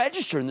ring the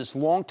register in this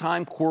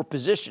long-time core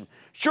position.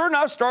 Sure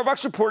enough,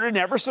 Starbucks reported an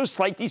ever so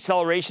slight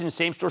deceleration in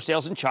same-store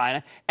sales in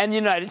China and the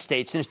United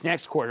States in its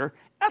next quarter,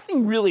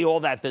 Nothing really all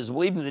that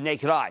visible, even to the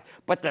naked eye.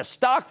 But the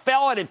stock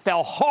fell, and it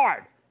fell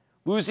hard,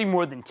 losing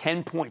more than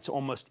 10 points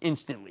almost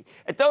instantly.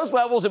 At those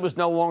levels, it was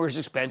no longer as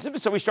expensive,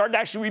 so we started to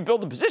actually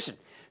rebuild the position.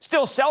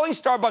 Still, selling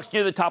Starbucks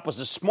near the top was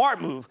a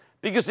smart move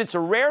because it's a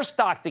rare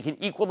stock that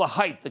can equal the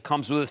hype that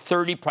comes with a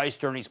 30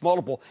 price-to-earnings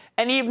multiple,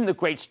 and even the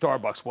great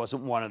Starbucks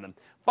wasn't one of them.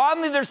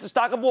 Finally, there's the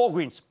stock of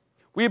Walgreens.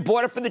 We had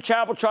bought it for the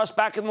charitable trust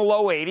back in the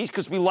low 80s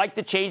because we liked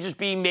the changes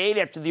being made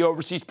after the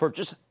overseas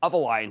purchase of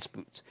Alliance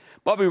Boots.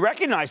 But we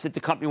recognized that the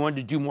company wanted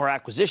to do more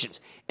acquisitions.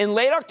 In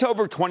late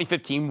October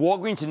 2015,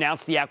 Walgreens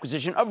announced the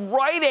acquisition of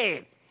Rite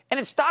Aid, and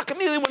its stock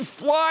immediately went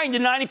flying to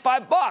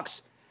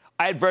 $95.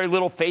 I had very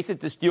little faith that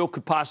this deal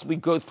could possibly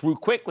go through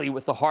quickly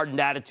with the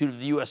hardened attitude of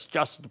the U.S.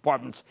 Justice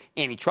Department's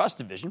antitrust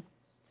division.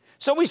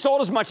 So we sold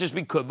as much as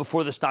we could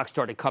before the stock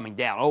started coming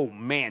down. Oh,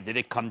 man, did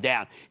it come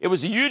down. It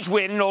was a huge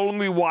win, and only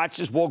we watched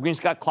as Walgreens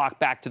got clocked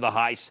back to the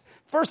highs,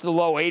 first the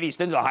low 80s,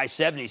 then to the high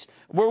 70s,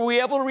 where we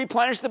were able to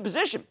replenish the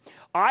position.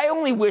 I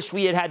only wish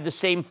we had had the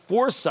same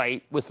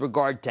foresight with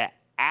regard to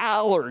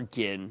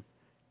Allergan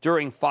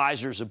during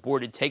Pfizer's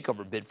aborted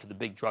takeover bid for the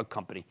big drug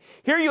company.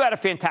 Here you had a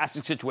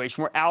fantastic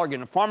situation where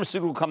Allergan, a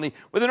pharmaceutical company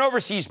with an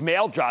overseas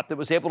mail drop that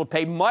was able to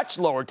pay much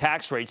lower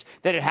tax rates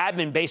than it had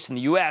been based in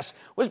the U.S.,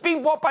 was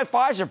being bought by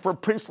Pfizer for a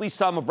princely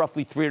sum of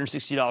roughly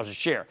 $360 a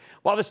share.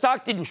 While the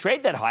stock didn't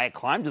trade that high, it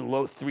climbed to the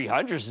low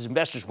 300s as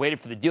investors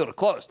waited for the deal to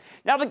close.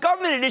 Now, the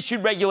government had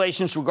issued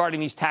regulations regarding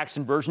these tax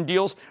inversion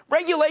deals,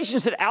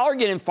 regulations that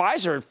Allergan and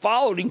Pfizer had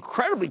followed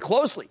incredibly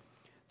closely.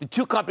 The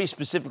two companies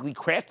specifically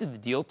crafted the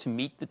deal to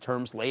meet the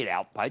terms laid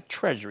out by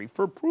Treasury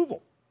for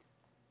approval.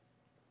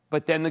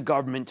 But then the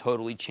government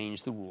totally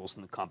changed the rules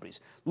in the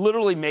companies,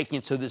 literally making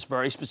it so this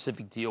very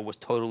specific deal was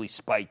totally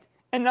spiked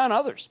and none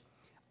others.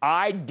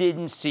 I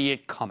didn't see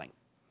it coming.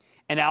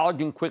 And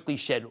Allergan quickly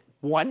shed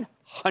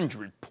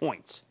 100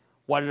 points.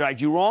 What did I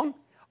do wrong?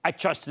 I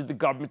trusted the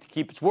government to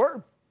keep its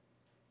word.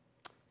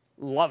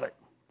 Love it.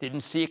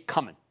 Didn't see it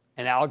coming.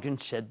 And Allergan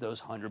shed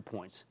those 100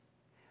 points.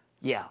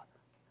 Yeah.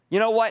 You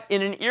know what?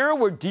 In an era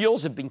where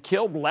deals have been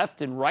killed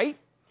left and right,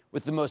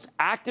 with the most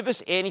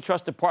activist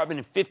antitrust department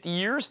in 50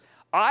 years,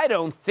 I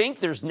don't think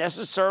there's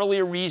necessarily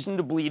a reason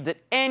to believe that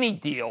any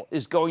deal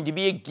is going to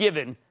be a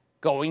given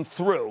going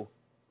through,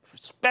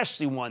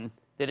 especially one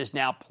that is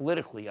now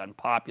politically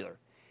unpopular.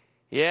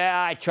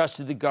 Yeah, I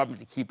trusted the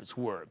government to keep its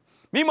word.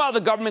 Meanwhile, the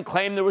government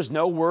claimed there was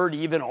no word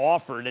even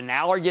offered, and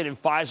Allergan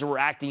and Pfizer were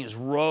acting as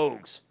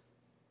rogues.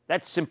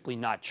 That's simply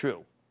not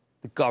true.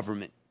 The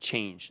government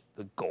changed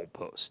the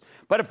goalposts.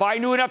 But if I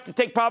knew enough to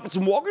take profits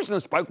from Walgreens in the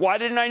spike, why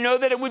didn't I know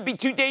that it would be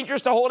too dangerous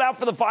to hold out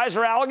for the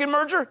Pfizer-Allergan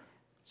merger?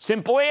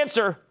 Simple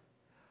answer.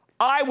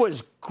 I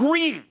was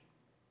greedy.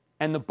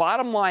 And the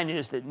bottom line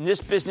is that in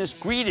this business,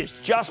 greed is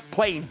just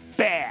plain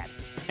bad.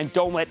 And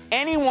don't let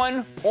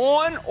anyone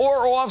on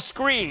or off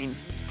screen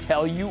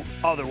tell you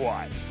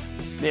otherwise.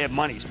 They have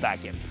money's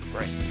back after the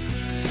break.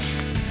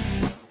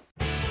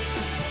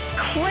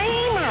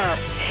 Cramer,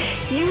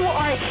 you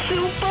are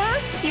super.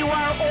 You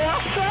are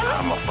awesome.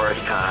 I'm a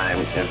first-time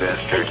investor.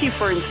 Thank you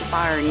for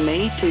inspiring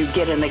me to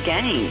get in the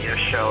game. Your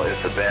show is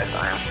the best.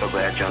 I am so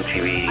glad you're on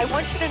TV. I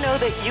want you to know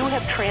that you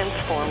have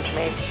transformed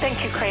me.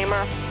 Thank you,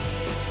 Cramer.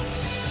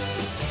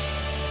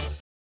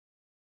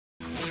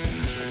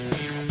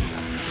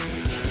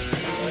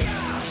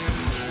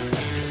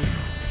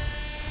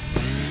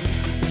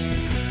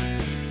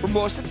 For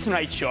most of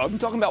tonight's show, I've been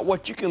talking about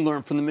what you can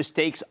learn from the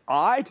mistakes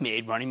I've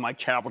made running my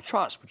charitable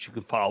trust, which you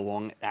can follow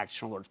along at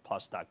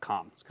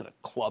actionalertsplus.com. It's got a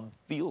club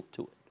feel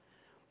to it.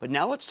 But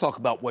now let's talk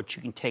about what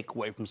you can take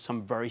away from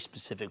some very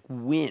specific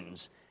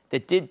wins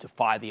that did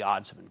defy the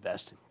odds of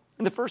investing.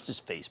 And the first is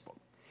Facebook.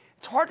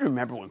 It's hard to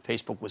remember when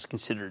Facebook was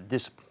considered a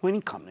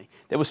disappointing company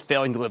that was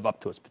failing to live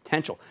up to its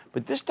potential.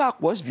 But this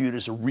stock was viewed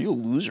as a real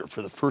loser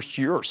for the first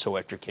year or so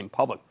after it came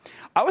public.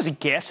 I was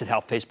aghast at how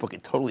Facebook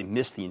had totally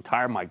missed the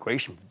entire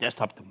migration from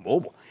desktop to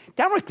mobile.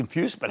 Downright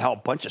confused about how a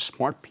bunch of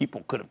smart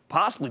people could have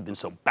possibly been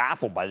so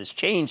baffled by this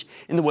change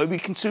in the way we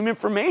consume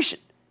information.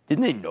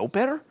 Didn't they know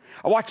better?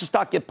 I watched the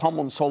stock get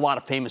pummeled and saw a lot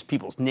of famous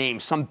people's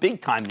names, some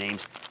big-time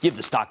names, give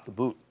the stock the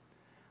boot.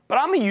 But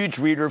I'm a huge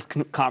reader of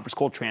conference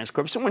call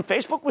transcripts, and when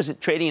Facebook was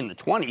trading in the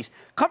 20s,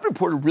 the company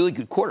reported a really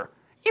good quarter.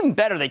 Even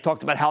better, they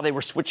talked about how they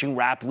were switching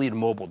rapidly to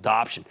mobile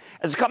adoption.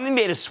 As the company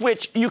made a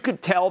switch, you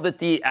could tell that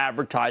the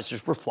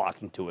advertisers were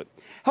flocking to it.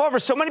 However,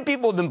 so many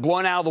people have been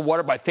blown out of the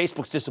water by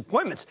Facebook's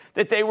disappointments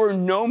that they were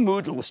in no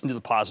mood to listen to the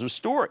positive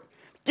story.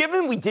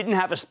 Given we didn't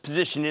have a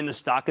position in the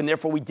stock and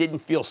therefore we didn't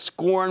feel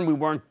scorned, we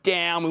weren't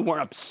down, we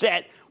weren't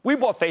upset, we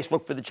bought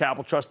Facebook for the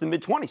charitable trust in the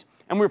mid-20s,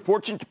 and we were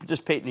fortunate to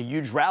participate in a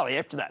huge rally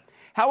after that.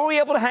 How were we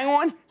able to hang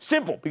on?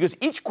 Simple, because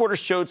each quarter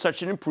showed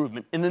such an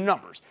improvement in the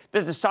numbers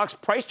that the stock's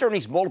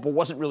price-to-earnings multiple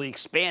wasn't really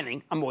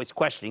expanding. I'm always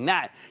questioning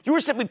that. You were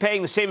simply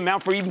paying the same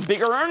amount for even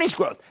bigger earnings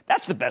growth.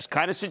 That's the best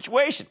kind of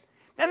situation.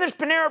 Then there's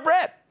Panera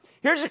Bread.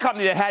 Here's a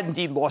company that had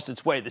indeed lost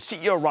its way. The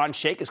CEO, Ron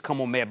Shaich, has come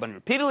on Mad Money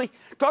repeatedly,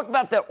 talked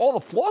about all the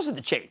flaws of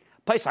the chain.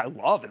 A place I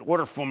love and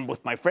order from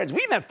with my friends.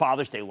 We even had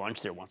Father's Day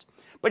lunch there once.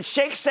 But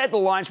Shaich said the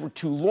lines were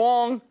too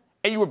long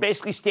and you were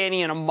basically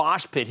standing in a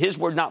mosh pit, his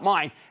word, not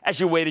mine, as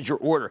you waited your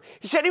order.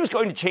 He said he was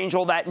going to change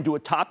all that and do a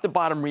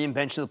top-to-bottom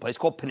reinvention of the place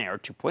called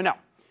Panera 2.0.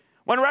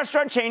 When a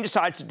restaurant chain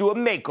decides to do a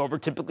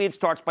makeover, typically it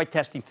starts by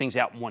testing things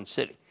out in one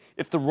city.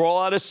 If the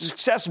rollout is a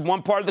success in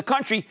one part of the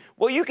country,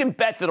 well, you can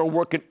bet that it'll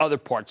work in other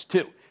parts,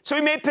 too. So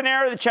we made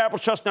Panera the Charitable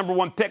Trust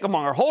 #1 pick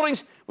among our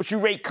holdings, which we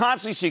rate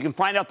constantly so you can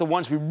find out the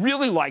ones we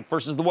really like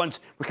versus the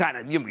ones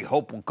we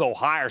hope will go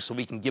higher so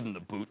we can give them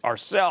the boot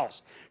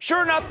ourselves.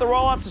 Sure enough, the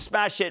rollout's a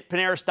smash hit.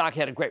 Panera stock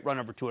had a great run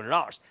over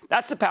 $200.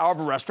 That's the power of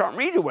a restaurant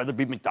redo, whether it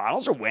be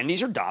McDonald's or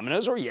Wendy's or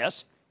Domino's or,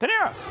 yes,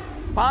 Panera.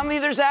 Finally,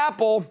 there's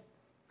Apple.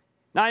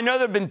 Now, I know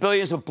there have been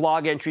billions of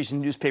blog entries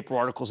and newspaper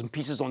articles and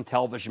pieces on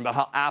television about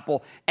how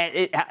Apple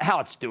and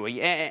how it's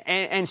doing.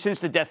 And since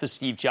the death of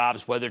Steve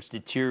Jobs, whether it's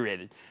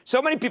deteriorated.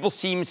 So many people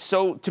seem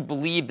to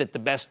believe that the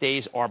best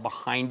days are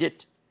behind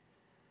it.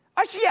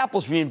 I see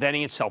Apple's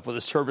reinventing itself with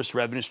a service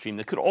revenue stream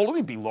that could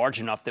only be large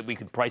enough that we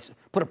could put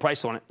a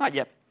price on it. Not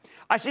yet.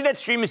 I see that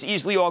stream is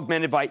easily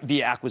augmented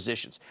via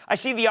acquisitions. I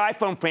see the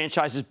iPhone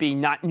franchise as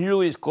being not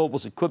nearly as global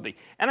as it could be.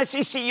 And I see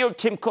CEO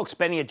Tim Cook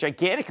spending a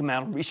gigantic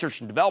amount on research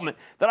and development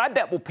that I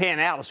bet will pan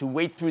out as we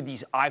wade through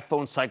these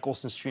iPhone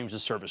cycles and streams of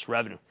service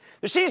revenue.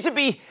 There seems to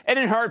be an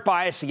inherent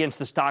bias against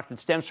the stock that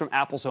stems from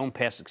Apple's own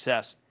past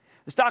success.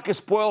 The stock has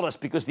spoiled us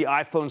because the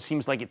iPhone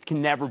seems like it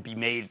can never be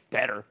made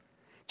better.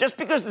 Just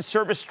because the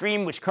service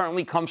stream, which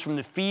currently comes from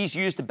the fees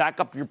used to back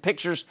up your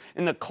pictures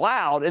in the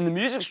cloud, and the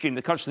music stream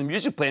that comes from the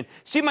music plan,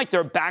 seem like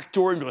they're a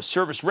backdoor into a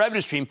service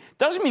revenue stream,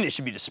 doesn't mean they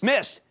should be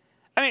dismissed.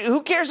 I mean,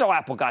 who cares how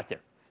Apple got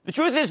there? The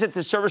truth is that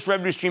the service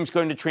revenue stream is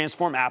going to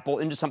transform Apple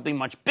into something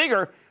much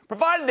bigger,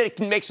 provided that it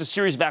can make a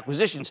series of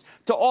acquisitions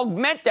to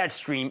augment that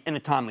stream in a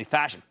timely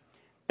fashion.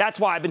 That's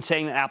why I've been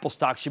saying that Apple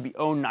stock should be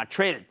owned, not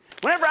traded.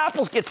 Whenever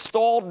Apple gets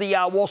stalled, the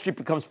Wall Street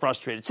becomes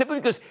frustrated, simply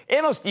because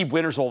analysts need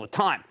winners all the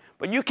time.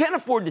 But you can't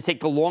afford to take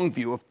the long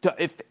view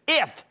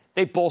if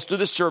they bolster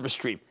the service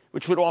stream,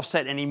 which would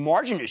offset any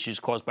margin issues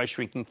caused by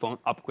shrinking phone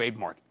upgrade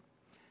market.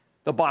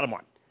 The bottom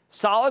line,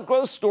 solid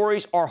growth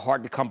stories are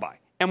hard to come by.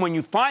 And when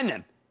you find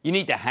them, you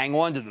need to hang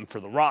on to them for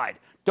the ride.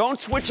 Don't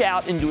switch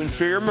out into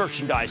inferior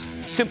merchandise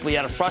simply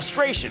out of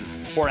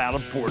frustration or out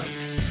of boredom.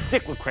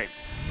 Stick with Cramer.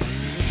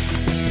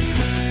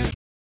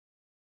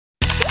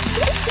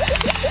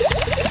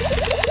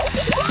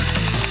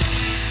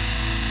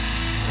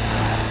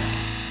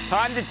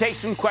 Time to take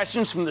some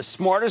questions from the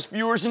smartest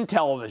viewers in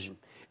television.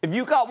 If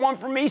you got one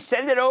for me,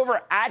 send it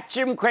over at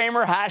Jim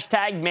Cramer,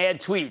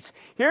 #MadTweets.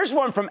 Here's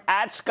one from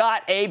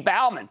 @Scott A.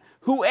 Bauman,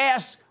 who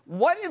asks,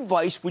 what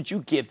advice would you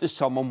give to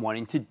someone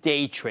wanting to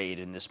day trade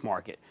in this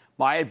market?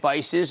 My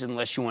advice is,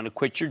 unless you want to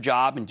quit your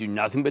job and do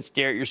nothing but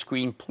stare at your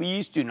screen,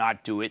 please do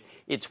not do it.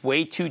 It's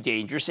way too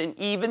dangerous. And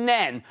even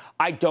then,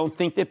 I don't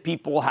think that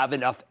people will have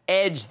enough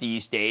edge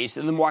these days,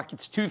 and the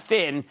market's too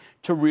thin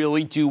to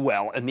really do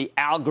well, and the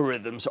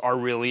algorithms are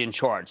really in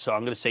charge. So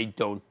I'm going to say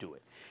don't do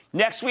it.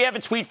 Next, we have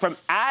a tweet from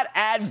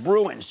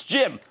 @AdBruins.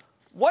 Jim,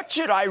 what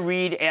should I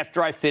read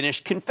after I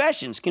finish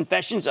Confessions?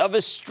 Confessions of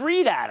a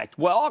Street Addict.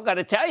 Well, I've got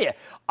to tell you,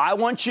 I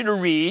want you to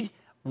read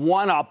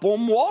One Up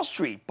on Wall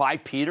Street by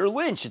Peter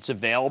Lynch. It's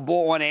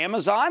available on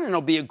Amazon, and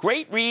it'll be a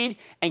great read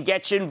and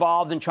get you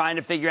involved in trying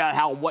to figure out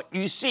how what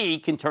you see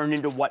can turn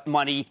into what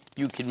money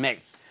you can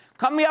make.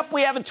 Coming up,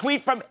 we have a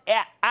tweet from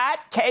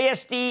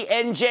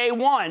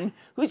 @KSDNJ1,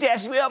 who's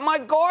asking me about my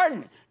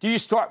garden. Do you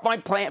start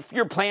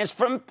your plants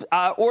from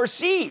or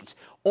seeds?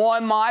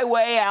 On my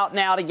way out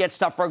now to get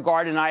stuff for a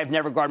garden, I have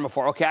never gardened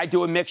before. Okay, I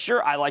do a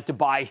mixture. I like to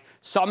buy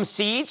some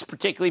seeds,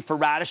 particularly for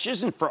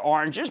radishes and for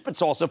oranges, but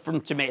it's also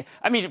from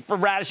for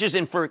radishes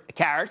and for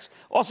carrots,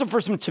 also for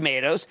some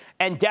tomatoes,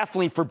 and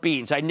definitely for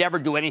beans. I never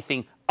do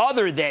anything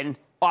other than,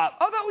 other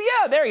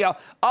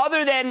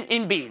than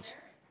in beans.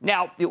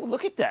 Now,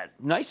 look at that.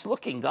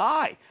 Nice-looking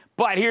guy.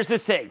 But here's the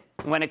thing.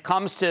 When it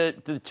comes to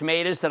the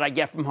tomatoes that I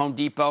get from Home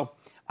Depot,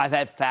 I've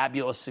had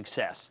fabulous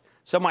success.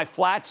 So my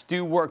flats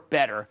do work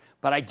better,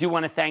 but I do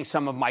want to thank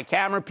some of my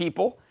camera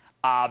people,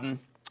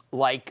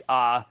 like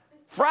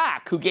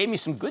Frack, who gave me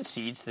some good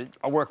seeds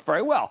that work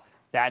very well.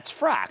 That's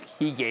Frack.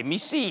 He gave me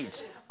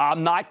seeds.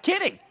 I'm not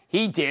kidding.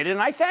 He did,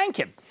 and I thank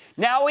him.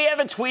 Now we have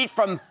a tweet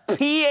from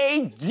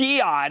P.A.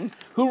 Dion,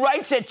 who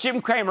writes at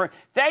Jim Cramer,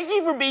 thank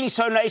you for being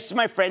so nice to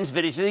my friends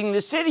visiting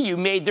the city. You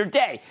made their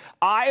day.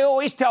 I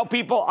always tell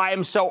people I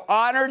am so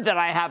honored that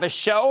I have a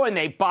show and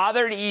they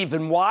bother to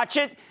even watch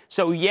it.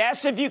 So,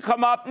 yes, if you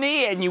come up to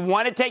me and you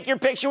want to take your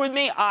picture with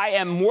me, I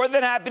am more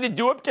than happy to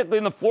do it, particularly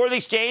on the floor of the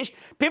exchange.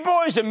 People are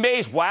always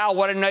amazed, wow,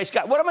 what a nice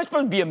guy. What, am I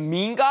supposed to be, a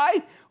mean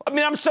guy? I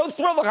mean, I'm so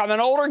thrilled. Look, I'm an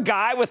older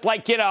guy with,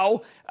 it's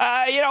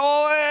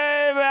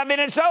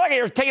not like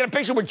you're taking a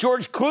picture with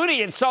George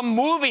Clooney in some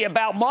movie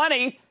about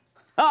money.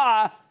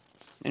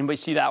 Anybody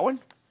see that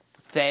one?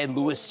 Then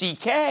Louis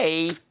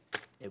C.K.,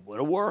 it would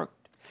have worked.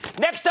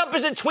 Next up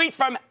is a tweet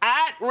from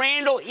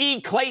 @Randall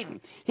E. Clayton.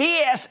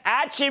 He asks,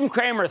 @Jim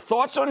Cramer,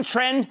 thoughts on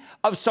trend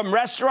of some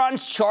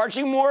restaurants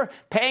charging more,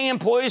 paying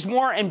employees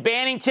more, and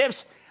banning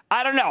tips?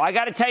 I don't know. I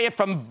got to tell you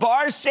from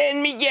Bar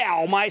San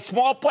Miguel, my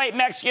small plate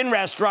Mexican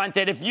restaurant,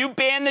 that if you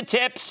ban the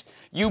tips,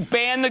 you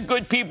ban the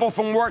good people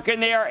from working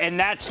there, and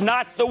that's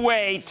not the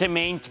way to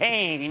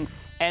maintain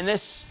an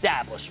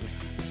establishment.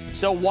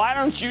 So why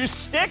don't you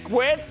stick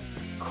with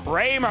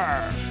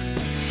Cramer?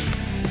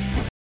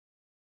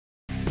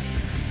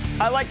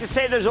 I like to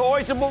say there's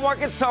always a bull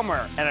market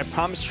somewhere, and I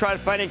promise to try to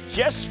find it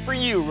just for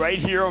you right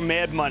here on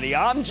Mad Money.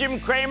 I'm Jim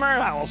Cramer,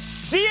 and I will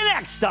see you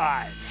next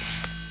time.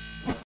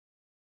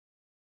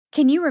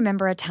 Can you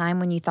remember a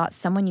time when you thought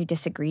someone you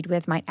disagreed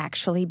with might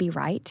actually be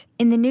right?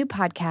 In the new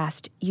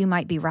podcast, You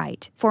Might Be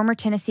Right, former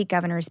Tennessee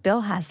governors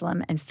Bill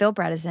Haslam and Phil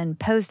Bredesen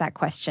pose that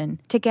question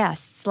to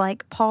guests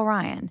like Paul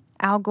Ryan,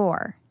 Al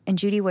Gore, and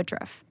Judy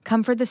Woodruff.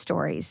 Come for the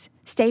stories,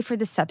 stay for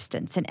the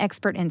substance and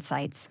expert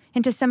insights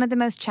into some of the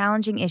most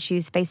challenging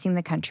issues facing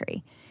the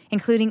country,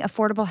 including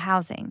affordable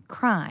housing,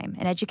 crime,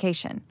 and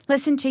education.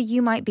 Listen to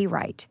You Might Be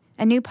Right,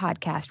 a new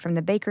podcast from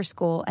the Baker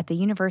School at the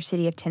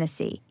University of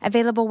Tennessee,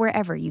 available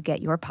wherever you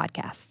get your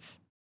podcasts.